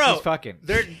automatically thinks Bro, he's fucking.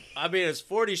 I mean, it's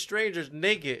 40 strangers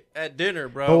naked at dinner,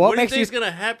 bro. But what do you makes think's you-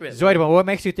 gonna happen? Zoid, but what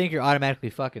makes you think you're automatically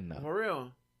fucking though? For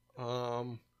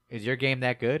real. Is your game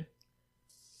that good?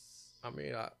 I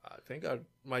mean, I think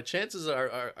my chances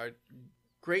are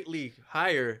greatly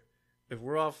higher if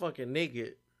we're all fucking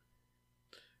naked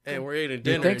and we're eating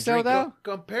dinner. You think and so drinking. though?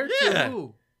 Compared Yeah. to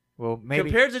who? Well, maybe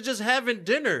Compared to just having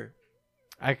dinner.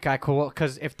 I cool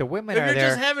because if the women If are you're there,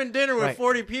 just having dinner with Right.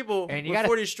 40 people, And you with gotta-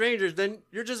 40 strangers, then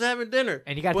you're just having dinner.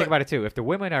 and you got to But- think about it too. If the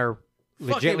women are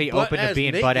legitimately butt open to ass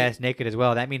being naked. butt ass naked as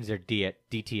well, that means they're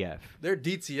DTF. They're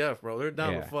DTF, bro. They're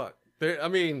down Yeah. to fuck. I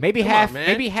mean, Maybe come half, on, man.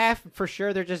 maybe half for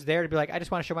sure. They're just there to be like, I just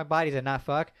want to show my bodies and not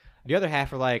fuck. The other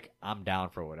half are like, I'm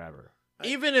down for whatever.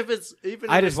 Even if it's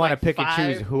I just want to like pick and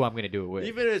choose 5 who I'm going to do it with.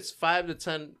 Even if it's 5 to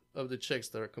 10 of the chicks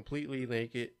that are completely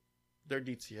naked, they're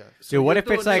DTF. Dude, what you're if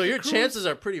it's doing like, So your cruise? chances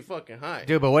are pretty fucking high.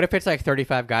 dude? But what if it's like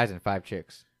 35 guys and 5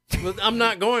 chicks? But I'm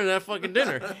not going to that fucking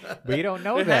dinner. But you don't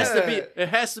know It that.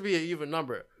 has to be an even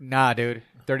number. Nah, dude.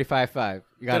 35-5.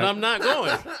 You got Then I'm not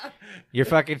going. You're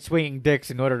fucking swinging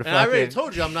dicks in order to And I already fucking.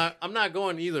 told you I'm not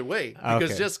going either way because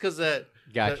Okay. just because that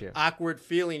Gotcha. awkward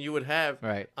feeling you would have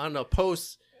Right. on a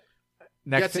post.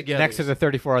 Next get-togethers. to the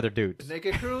 34 other dudes.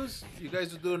 Naked cruise? You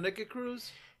guys will do a naked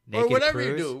cruise? Or whatever you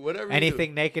cruise, do, whatever you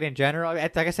anything naked in general.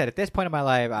 Like I said, at this point in my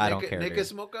life, I don't Naked- care. Naked dude.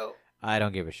 smoke out? I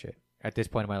don't give a shit. At this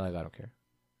point in my life, I don't care.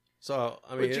 So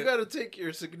I mean, But you got to take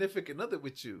your significant other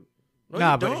with you. no,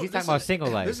 Nah, you but don't. he's This talking about is- single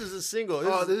life. This is a single.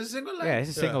 Oh, this is single life? Yeah, it's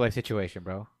a single life situation,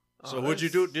 bro. So Oh, would you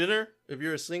do that's- dinner if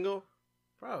you're a single?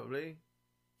 Probably.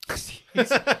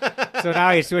 So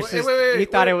now he switched. He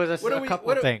thought it was a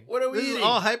couple thing. What are we This is eating?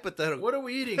 all hypothetical. What are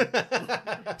we eating?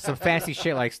 Some fancy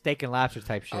shit like steak and lobster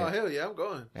type shit. Oh, hell yeah, I'm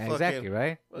going. Yeah, exactly, fucking-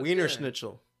 right? Fuck Wiener yeah.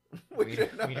 schnitzel.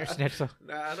 Wiener schnitzel.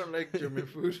 Nah, I don't like German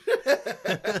food.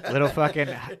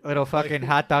 Little fucking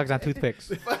hot dogs on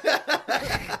toothpicks.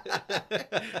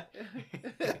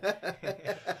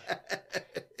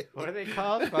 What are they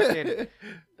called? Fucking.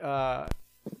 Nigga,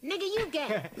 you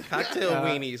gay. Cocktail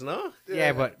weenies, no?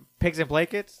 Yeah, but pigs and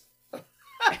blankets.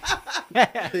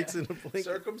 Pigs in a blanket.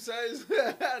 Circumcised?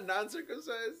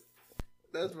 Non-circumcised?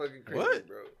 That's fucking crazy, What?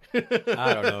 bro.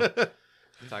 I don't know.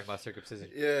 I'm talking about circumcision.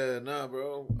 Yeah, nah,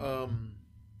 bro.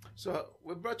 So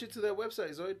what brought you to that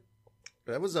website, Zoid?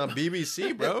 That was on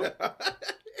BBC, bro.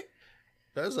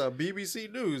 That was on BBC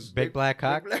News. Big black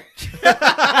cock.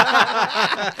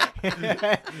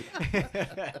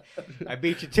 I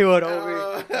beat you to it,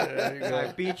 Obi. There you go.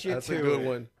 I beat you That's to a good it.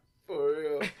 one.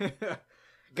 For real.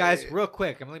 Guys, real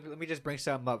quick, let me just bring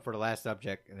something up for the last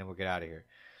subject, and then we'll get out of here.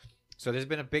 So there's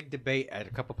been a big debate at a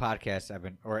couple podcasts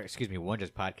one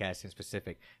just podcast in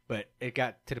specific, but it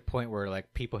got to the point where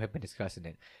like people have been discussing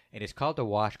it, and it's called the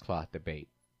washcloth debate.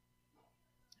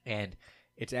 And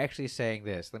it's actually saying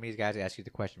this. Let me guys ask you the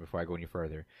question before I go any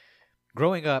further.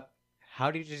 Growing up, how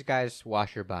did you guys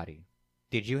wash your body?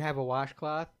 Did you have a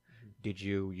washcloth? Did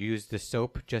you use the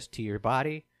soap just to your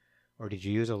body? or did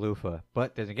you use a loofah?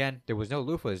 But then again, there was no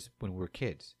loofahs when we were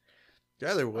kids.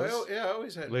 Yeah, there was. I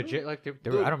always had Legit, like I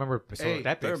don't remember. So Hey,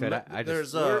 that being said, I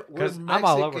there's just we're because I'm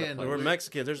all over the Mexican. place. we're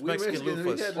Mexican. There's Mexican We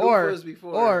loofahs. had Or loofahs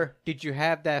before. or did you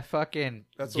have that fucking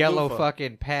That's a yellow loofah.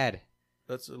 fucking pad?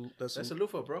 That's a That's a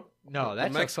loofah, bro. No, that's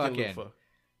a Mexican fucking. loofah.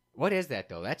 What is that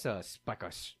though? That's like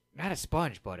a not a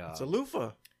sponge, but It's a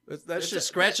loofah. That It's shit a-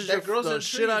 scratches that grows the in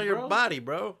shit out of trees, your bro. body,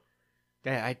 bro.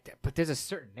 but there's a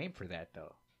certain name for that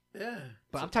though. Yeah.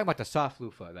 But I'm talking about the soft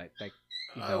loofah, like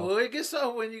you know. Well, it gets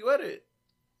off when you wet it.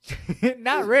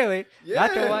 Not really.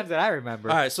 Not the Yeah. ones that I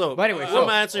remember. All right, so But anyway, I'm so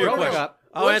gonna answer your growing question. up-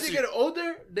 I'll Once answer you get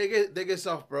older, they get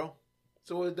soft, bro.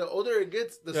 So the older it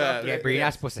gets, the Yeah, softer. Yeah, it but you're not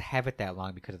gets. supposed to have it that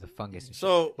long because of the fungus and shit.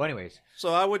 So But anyways,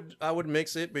 So I would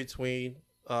mix it between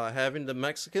having the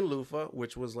Mexican loofah,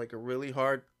 which was like a really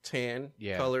hard tan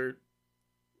Yeah. colored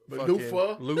But fucking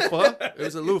loofah? loofah. It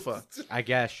was a loofah. I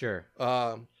guess sure.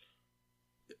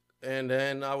 And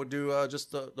then I would do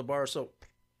just the bar of soap.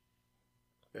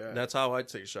 Yeah. That's how I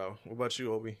take a shower. What about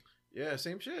you, Obi? Yeah,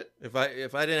 same shit. If I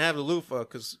didn't have the loofah,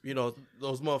 because you know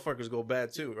those motherfuckers go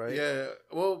bad too, right? Yeah.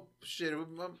 Well, shit.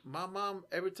 My mom,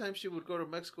 every time she would go to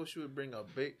Mexico, she would bring a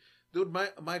big. Dude,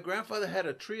 my grandfather had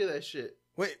a tree of that shit.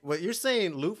 Wait, what you're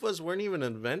saying? Loofahs weren't even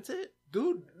invented,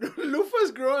 Dude,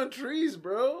 loofahs grow on trees,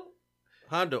 bro.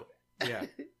 Hondo? Yeah.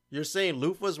 You're saying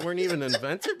loofahs weren't even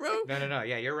invented, bro? No.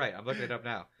 Yeah, you're right. I'm looking it up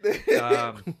now.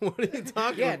 What are you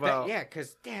talking about?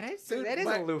 because that Dude, is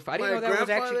my- a loofah. I didn't my know that was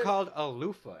actually grandfather- called a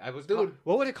loofah. I was Dude. called,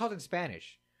 what was it called in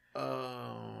Spanish?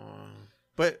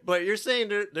 But you're saying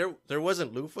there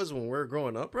wasn't loofahs when we were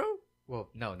growing up, bro? Well,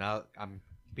 no. Now I'm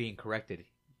being corrected.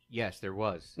 Yes, there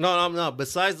was. No.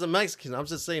 Besides the Mexican, I'm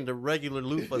just saying the regular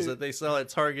loofahs that they sell at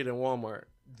Target and Walmart.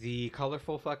 The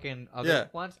colorful fucking other Yeah.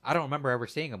 ones. I don't remember ever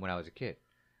seeing them when I was a kid.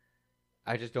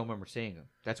 I just don't remember seeing them.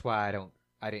 That's why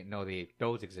I didn't know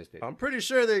those existed. I'm pretty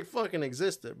sure they fucking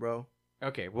existed, bro.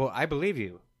 Okay, well, I believe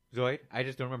you, Zoid. I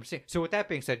just don't remember seeing. So with that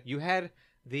being said, you had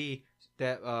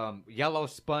that yellow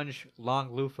sponge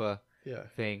long loofah Yeah.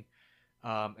 thing,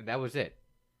 and that was it.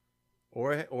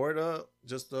 Or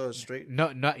the straight.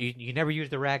 No, you never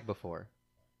used the rag before.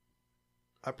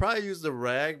 I probably used the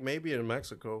rag maybe in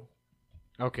Mexico.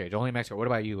 Okay, it's only in Mexico. What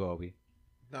about you, Obi?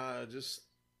 Nah, just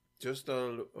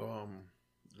the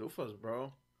loofahs,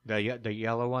 bro. The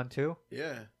yellow one too?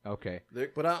 Yeah. Okay,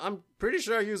 But I'm pretty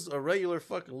sure I used a regular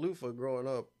fucking loofah growing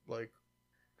up. Like,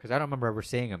 because I don't remember ever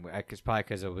seeing them. It's probably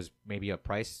because it was maybe a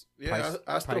price. Yeah,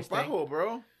 price thing. Astropajo,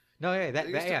 bro. No, yeah, They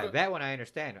used to go- that one I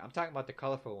understand. I'm talking about the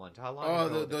colorful ones. How long? Oh,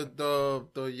 ago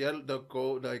the yellow, the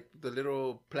gold, like the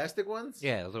little plastic ones.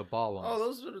 Yeah, the little ball ones. Oh,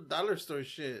 those are the dollar store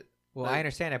shit. Well, like- I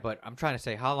understand that, but I'm trying to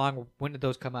say, how long? When did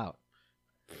those come out?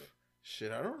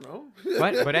 Shit, I don't know.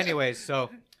 But anyways, so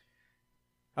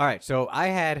all right, so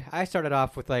I started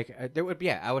off with like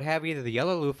I would have either the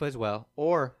yellow loofah as well,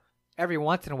 or every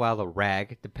once in a while the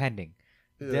rag, depending.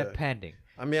 Yeah.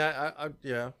 I mean, I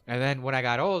yeah. And then when I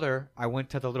got older, I went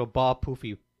to the little ball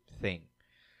poofy thing.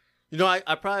 You know,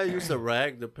 I probably used a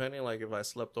rag depending, like if I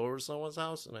slept over at someone's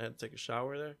house and I had to take a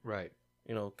shower there. Right.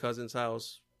 You know, cousin's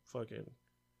house, fucking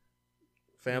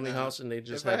family Nah. house, and they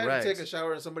just if I had had rags. to take a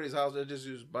shower in somebody's house, they just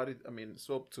use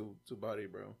soap to body,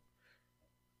 bro.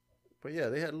 But yeah,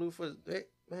 they had loofahs. They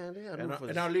had loofahs.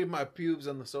 And I'll leave my pubes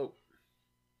on the soap.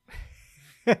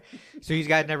 So you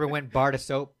guys never went bar to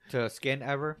soap to skin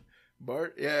ever?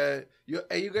 Bart, yeah. You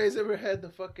guys ever had the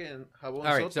fucking jabón All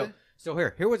right, sote? so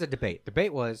here was a debate.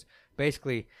 Debate was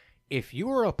basically if you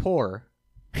were a poor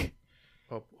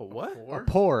a what?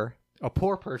 a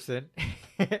poor person,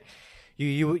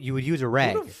 you would use a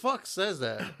rag. Who the fuck says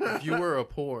that? If you were a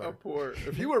poor.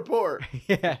 If you were poor.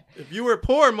 Yeah. If you were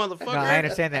poor, motherfucker. No, I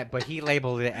understand that, but he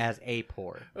labeled it as a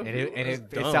poor, and it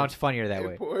dumb. sounds funnier that A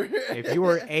way. poor. If you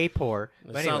were a poor,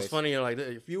 It but sounds anyways, funny. Like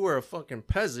if you were a fucking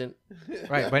peasant.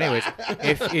 right? But anyways,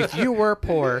 if you were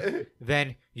poor,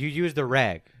 then you use the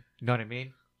rag. You know what I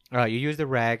mean? You use the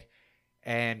rag,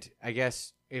 and I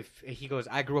guess if he goes,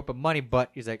 I grew up with money, but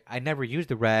he's like, I never used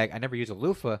the rag, I never used a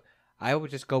loofah. I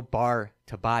would just go bar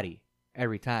to body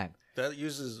every time. That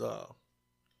uses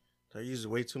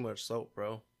way too much soap,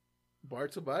 bro. Bar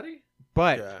to body?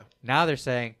 But Yeah. now they're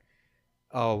saying,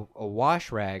 oh, a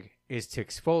wash rag is to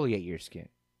exfoliate your skin.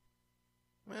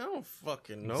 Man, I don't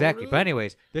fucking know. Exactly. dude. But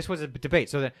anyways, this was a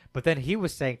debate. But then he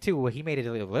was saying too. Well, he made it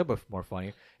a little bit more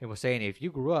funny and was saying if you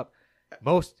grew up,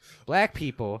 most black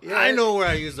people. Yeah. I know where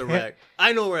I use the rag.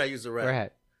 Where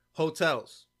at?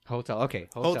 Hotels. Hotel. Okay.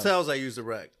 Hotels. I use the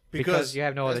rag because you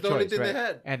have no other that's the only choice, thing right? they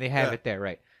had. And they have Yeah. it there,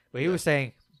 right? But he was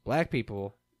saying black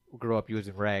people grew up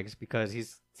using rags because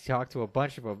he's talked to a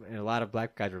bunch of them, and a lot of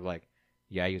black guys were like,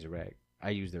 "Yeah, I use a rag.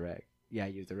 I use the rag. Yeah, I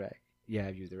use the rag. Yeah,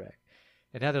 I've used the rag.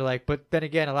 And now they're like, but then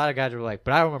again, a lot of guys are like,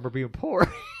 but I don't remember being poor.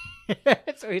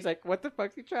 So he's like, what the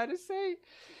fuck's he trying to say?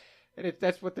 And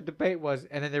that's what the debate was.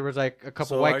 And then there was like a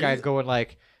couple white guys going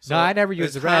like, no, I never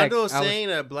used the rag. Is Hondo saying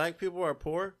that black people are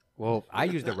poor? Well, I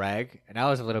used the rag, and I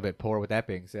was a little bit poor with that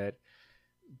being said.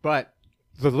 But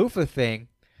the loofah thing,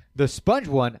 the sponge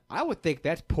one, I would think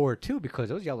that's poor too because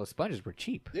those yellow sponges were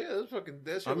cheap. Yeah, those fucking.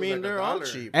 That shit I was mean, like they're $1. all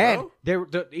cheap, And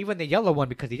bro. even the yellow one,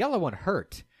 because the yellow one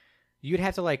hurt. You'd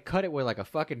have to like cut it with like a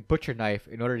fucking butcher knife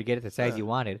in order to get it the size you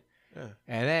wanted. Yeah.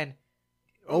 And then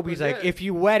Oh, Obi's but like, yeah. if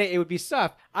you wet it, it would be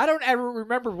soft. I don't ever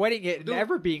remember wetting it and Dude,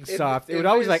 ever being if- soft. It if would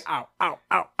always it's- like, ow, ow,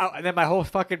 ow, ow. And then my whole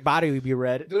fucking body would be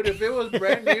red. Dude, if it was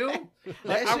brand new,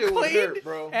 that I'm shit would clean, hurt,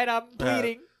 bro. and I'm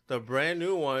bleeding. The brand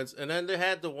new ones, and then they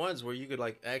had the ones where you could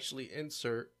like actually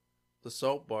insert the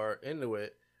soap bar into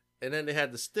it, and then they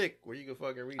had the stick where you could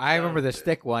fucking reach. I down remember the with it.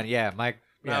 stick one. Yeah,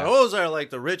 Now those are like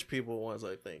the rich people ones,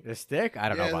 I think. The stick? I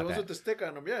don't know Yeah, the about ones that. with the stick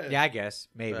on them. Yeah. Yeah, I guess.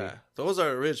 Maybe. Yeah, those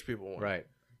are the rich people ones. Right.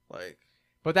 Like,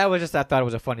 But that was just, I thought it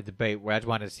was a funny debate where I just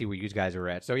wanted to see where you guys are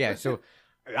at. So, yeah, so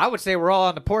I would say we're all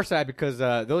on the poor side because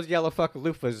those yellow fucking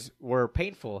loofahs were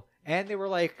painful and they were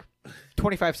like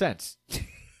 25 cents.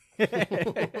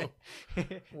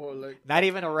 Well, like, Not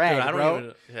even a rag, dude, I don't bro.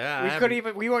 even.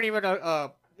 Yeah, We weren't even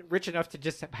rich enough to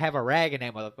just have a rag in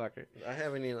that motherfucker. I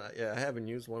haven't even. Yeah, I haven't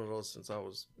used one of those since I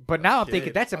was. But now I'm Kid.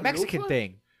 thinking that's a A Mexican loofah?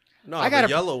 thing. No, I the gotta-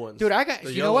 yellow ones, Dude, I got,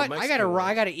 The you know yellow what? Mexican I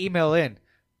ones. got to email in.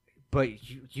 But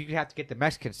you have to get the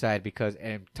Mexican side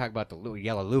and talk about the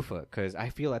yellow loofah because I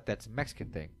feel like that's a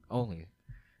Mexican thing only.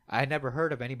 I never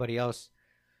heard of anybody else.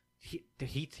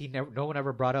 No one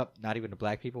ever brought up, not even the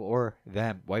black people or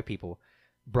them white people,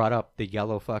 brought up the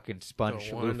yellow fucking sponge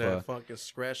The one loofah that fucking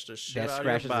scratched the shit that out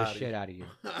scratches of your the body, shit out of you.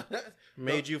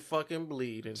 made you fucking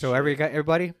bleed. And So shit. well,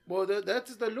 everybody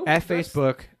that's the loop. at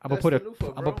Facebook, I'm gonna that's put the loofah,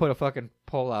 I'm gonna bro. put a fucking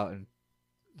poll out and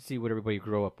see what everybody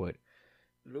grew up with.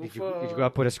 Did you Loofah. grow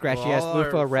up with a scratchy ass All our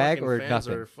loofah, rag, fucking or fans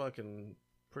nothing? Are fucking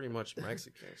pretty much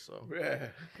Mexican, so Yeah.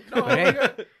 No, But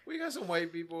hey. we got some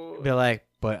white people. They're like,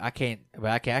 I can't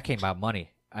buy money.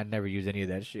 I never use any of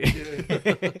that shit.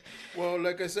 Yeah. Well,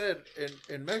 like I said,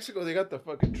 in Mexico they got the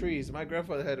fucking trees. My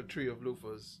grandfather had a tree of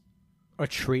loofahs. A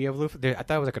tree of loofah? Dude, I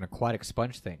thought it was like an aquatic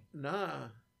sponge thing. Nah,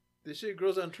 this shit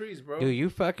grows on trees, bro. Dude,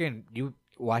 you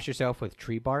wash yourself with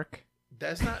tree bark?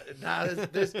 That's not. Nah,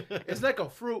 this it's like a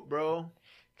fruit, bro.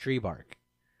 Tree bark.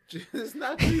 It's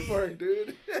not tree bark,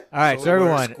 dude. All right, so So where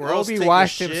everyone, squirrels Obi take a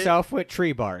washed shit? himself with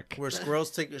tree bark. where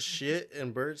squirrels take a shit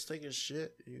and birds take a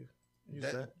shit, you use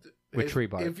that. With if, tree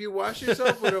bark. If you wash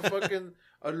yourself with a fucking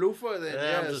a loofah, then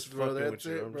Yeah, I'm yes, just bro. fucking That's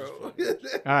with you. it, I'm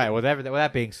just bro. All right, with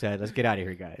that being said, let's get out of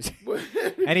here, guys.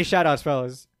 Any shout outs,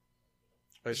 fellas?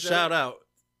 A shout out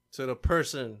to the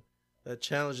person that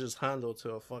challenges Hondo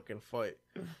to a fucking fight.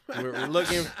 We're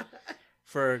looking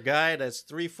for a guy that's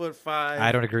 3'5".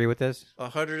 I don't agree with this.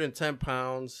 110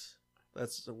 pounds.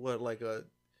 That's what, like a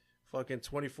fucking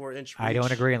 24-inch. I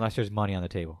don't agree unless there's money on the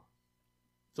table.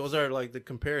 Those are like the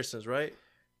comparisons, right?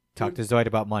 Talk to Zoid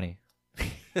about money.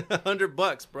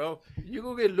 $100, bro. You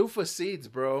go get loofah seeds,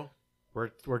 bro.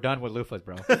 We're done with loofahs,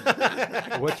 bro.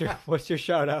 What's your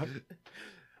shout out?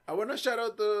 I want to shout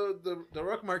out the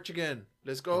Rock March again.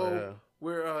 Let's go. Oh, yeah.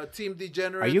 We're Team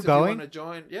Degenerates. Are you if going? You want to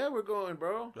join? Yeah, we're going,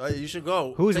 bro. You should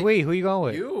go. Who's we? Who you going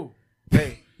with? You.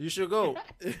 Hey, you should go.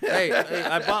 hey,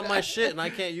 I bought my shit and I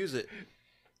can't use it.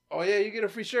 Oh yeah, you get a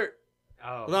free shirt.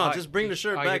 Oh, No, just bring the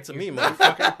shirt back to me, you-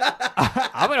 motherfucker.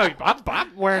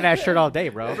 I'm wearing that shirt all day,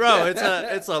 bro. Bro,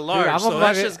 it's a large, I'm so gonna that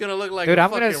fucking- shit's gonna look like Dude, a I'm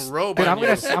fucking gonna, robe dude, on I'm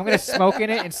you. gonna smoke in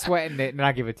it and sweat in it, and then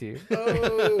I'll give it to you.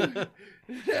 Oh,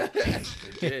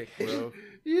 Dick, bro.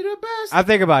 you're the best. I'll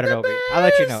think about it, Obi. I'll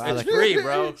let you know. It's free,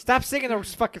 bro. Stop singing the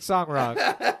fucking song wrong.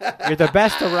 You're the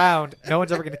best around. No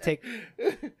one's ever gonna take.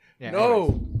 Yeah, anyways.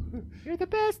 No. You're the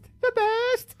best. The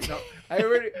best. No, I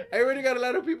already got a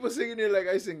lot of people singing it like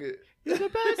I sing it. You're the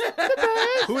best. The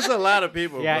best. Who's a lot of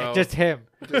people, Yeah, bro? just him.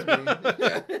 Just me. All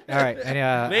right. And,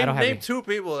 I name don't have any. two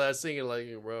people that sing it like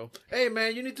you, bro. Hey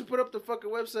man, you need to put up the fucking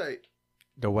website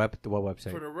The what for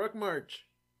website? the Rock March.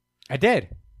 I did.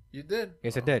 You did.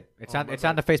 Yes, I did. It's on. my It's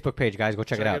on the Facebook page, guys. Go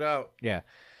check it out. Yeah.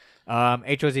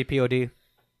 HoZ Pod.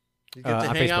 You get to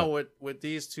on hang Facebook. out with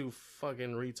these two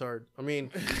fucking retard. I mean,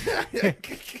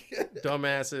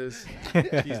 dumbasses.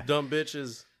 These dumb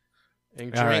bitches.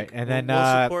 And drink. All right, and then,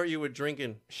 we'll support you with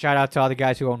drinking. Shout out to all the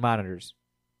guys who own monitors.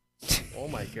 Oh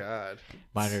my god.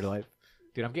 Monitor life.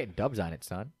 Dude, I'm getting dubs on it,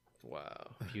 son.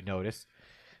 Wow. If you notice.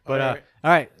 But All right.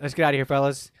 all right, let's get out of here,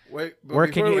 fellas. Wait, but Where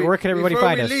can before where can everybody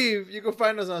find us? Before we leave, you can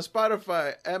find us on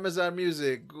Spotify, Amazon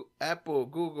Music, Apple,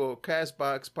 Google,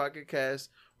 Castbox, Pocket Cast,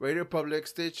 Radio Public,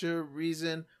 Stitcher,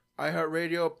 Reason,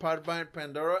 iHeartRadio, Podvine,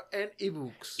 Pandora, and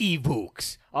eBooks.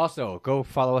 eBooks. Also, go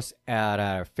follow us at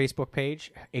our Facebook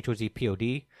page,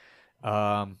 HoZPod.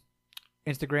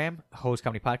 Instagram, HoZ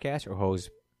Comedy Podcast or HoZ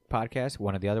Podcast.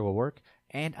 One or the other will work.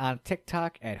 And on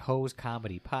TikTok at HoZ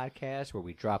Comedy Podcast, where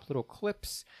we drop little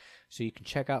clips so you can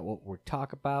check out what we're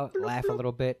talking about, laugh a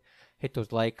little bit, hit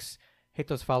those likes, hit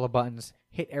those follow buttons,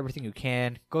 hit everything you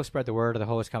can. Go spread the word of the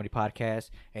HoZ Comedy Podcast.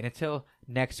 And until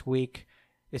next week,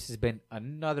 this has been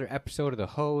another episode of the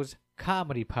HoZ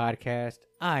Comedy Podcast.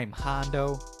 I'm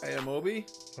Hondo. I am Obi.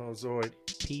 Oh, Zoid.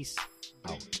 Peace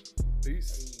out.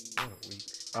 Peace. What a week.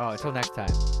 Oh, until next time.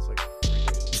 It's like 3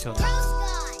 days. Until next time.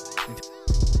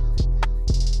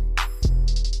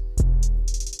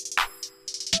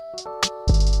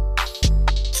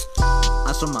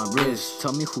 Ice on my wrist,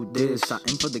 tell me who this. I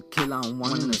aim for the kill, I don't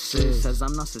want an assist. Says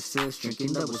I'm narcissist,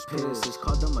 drinking that was piss. It's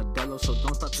called the Modelo, so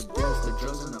don't start to diss. The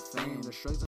drugs and the fame, the shrugs.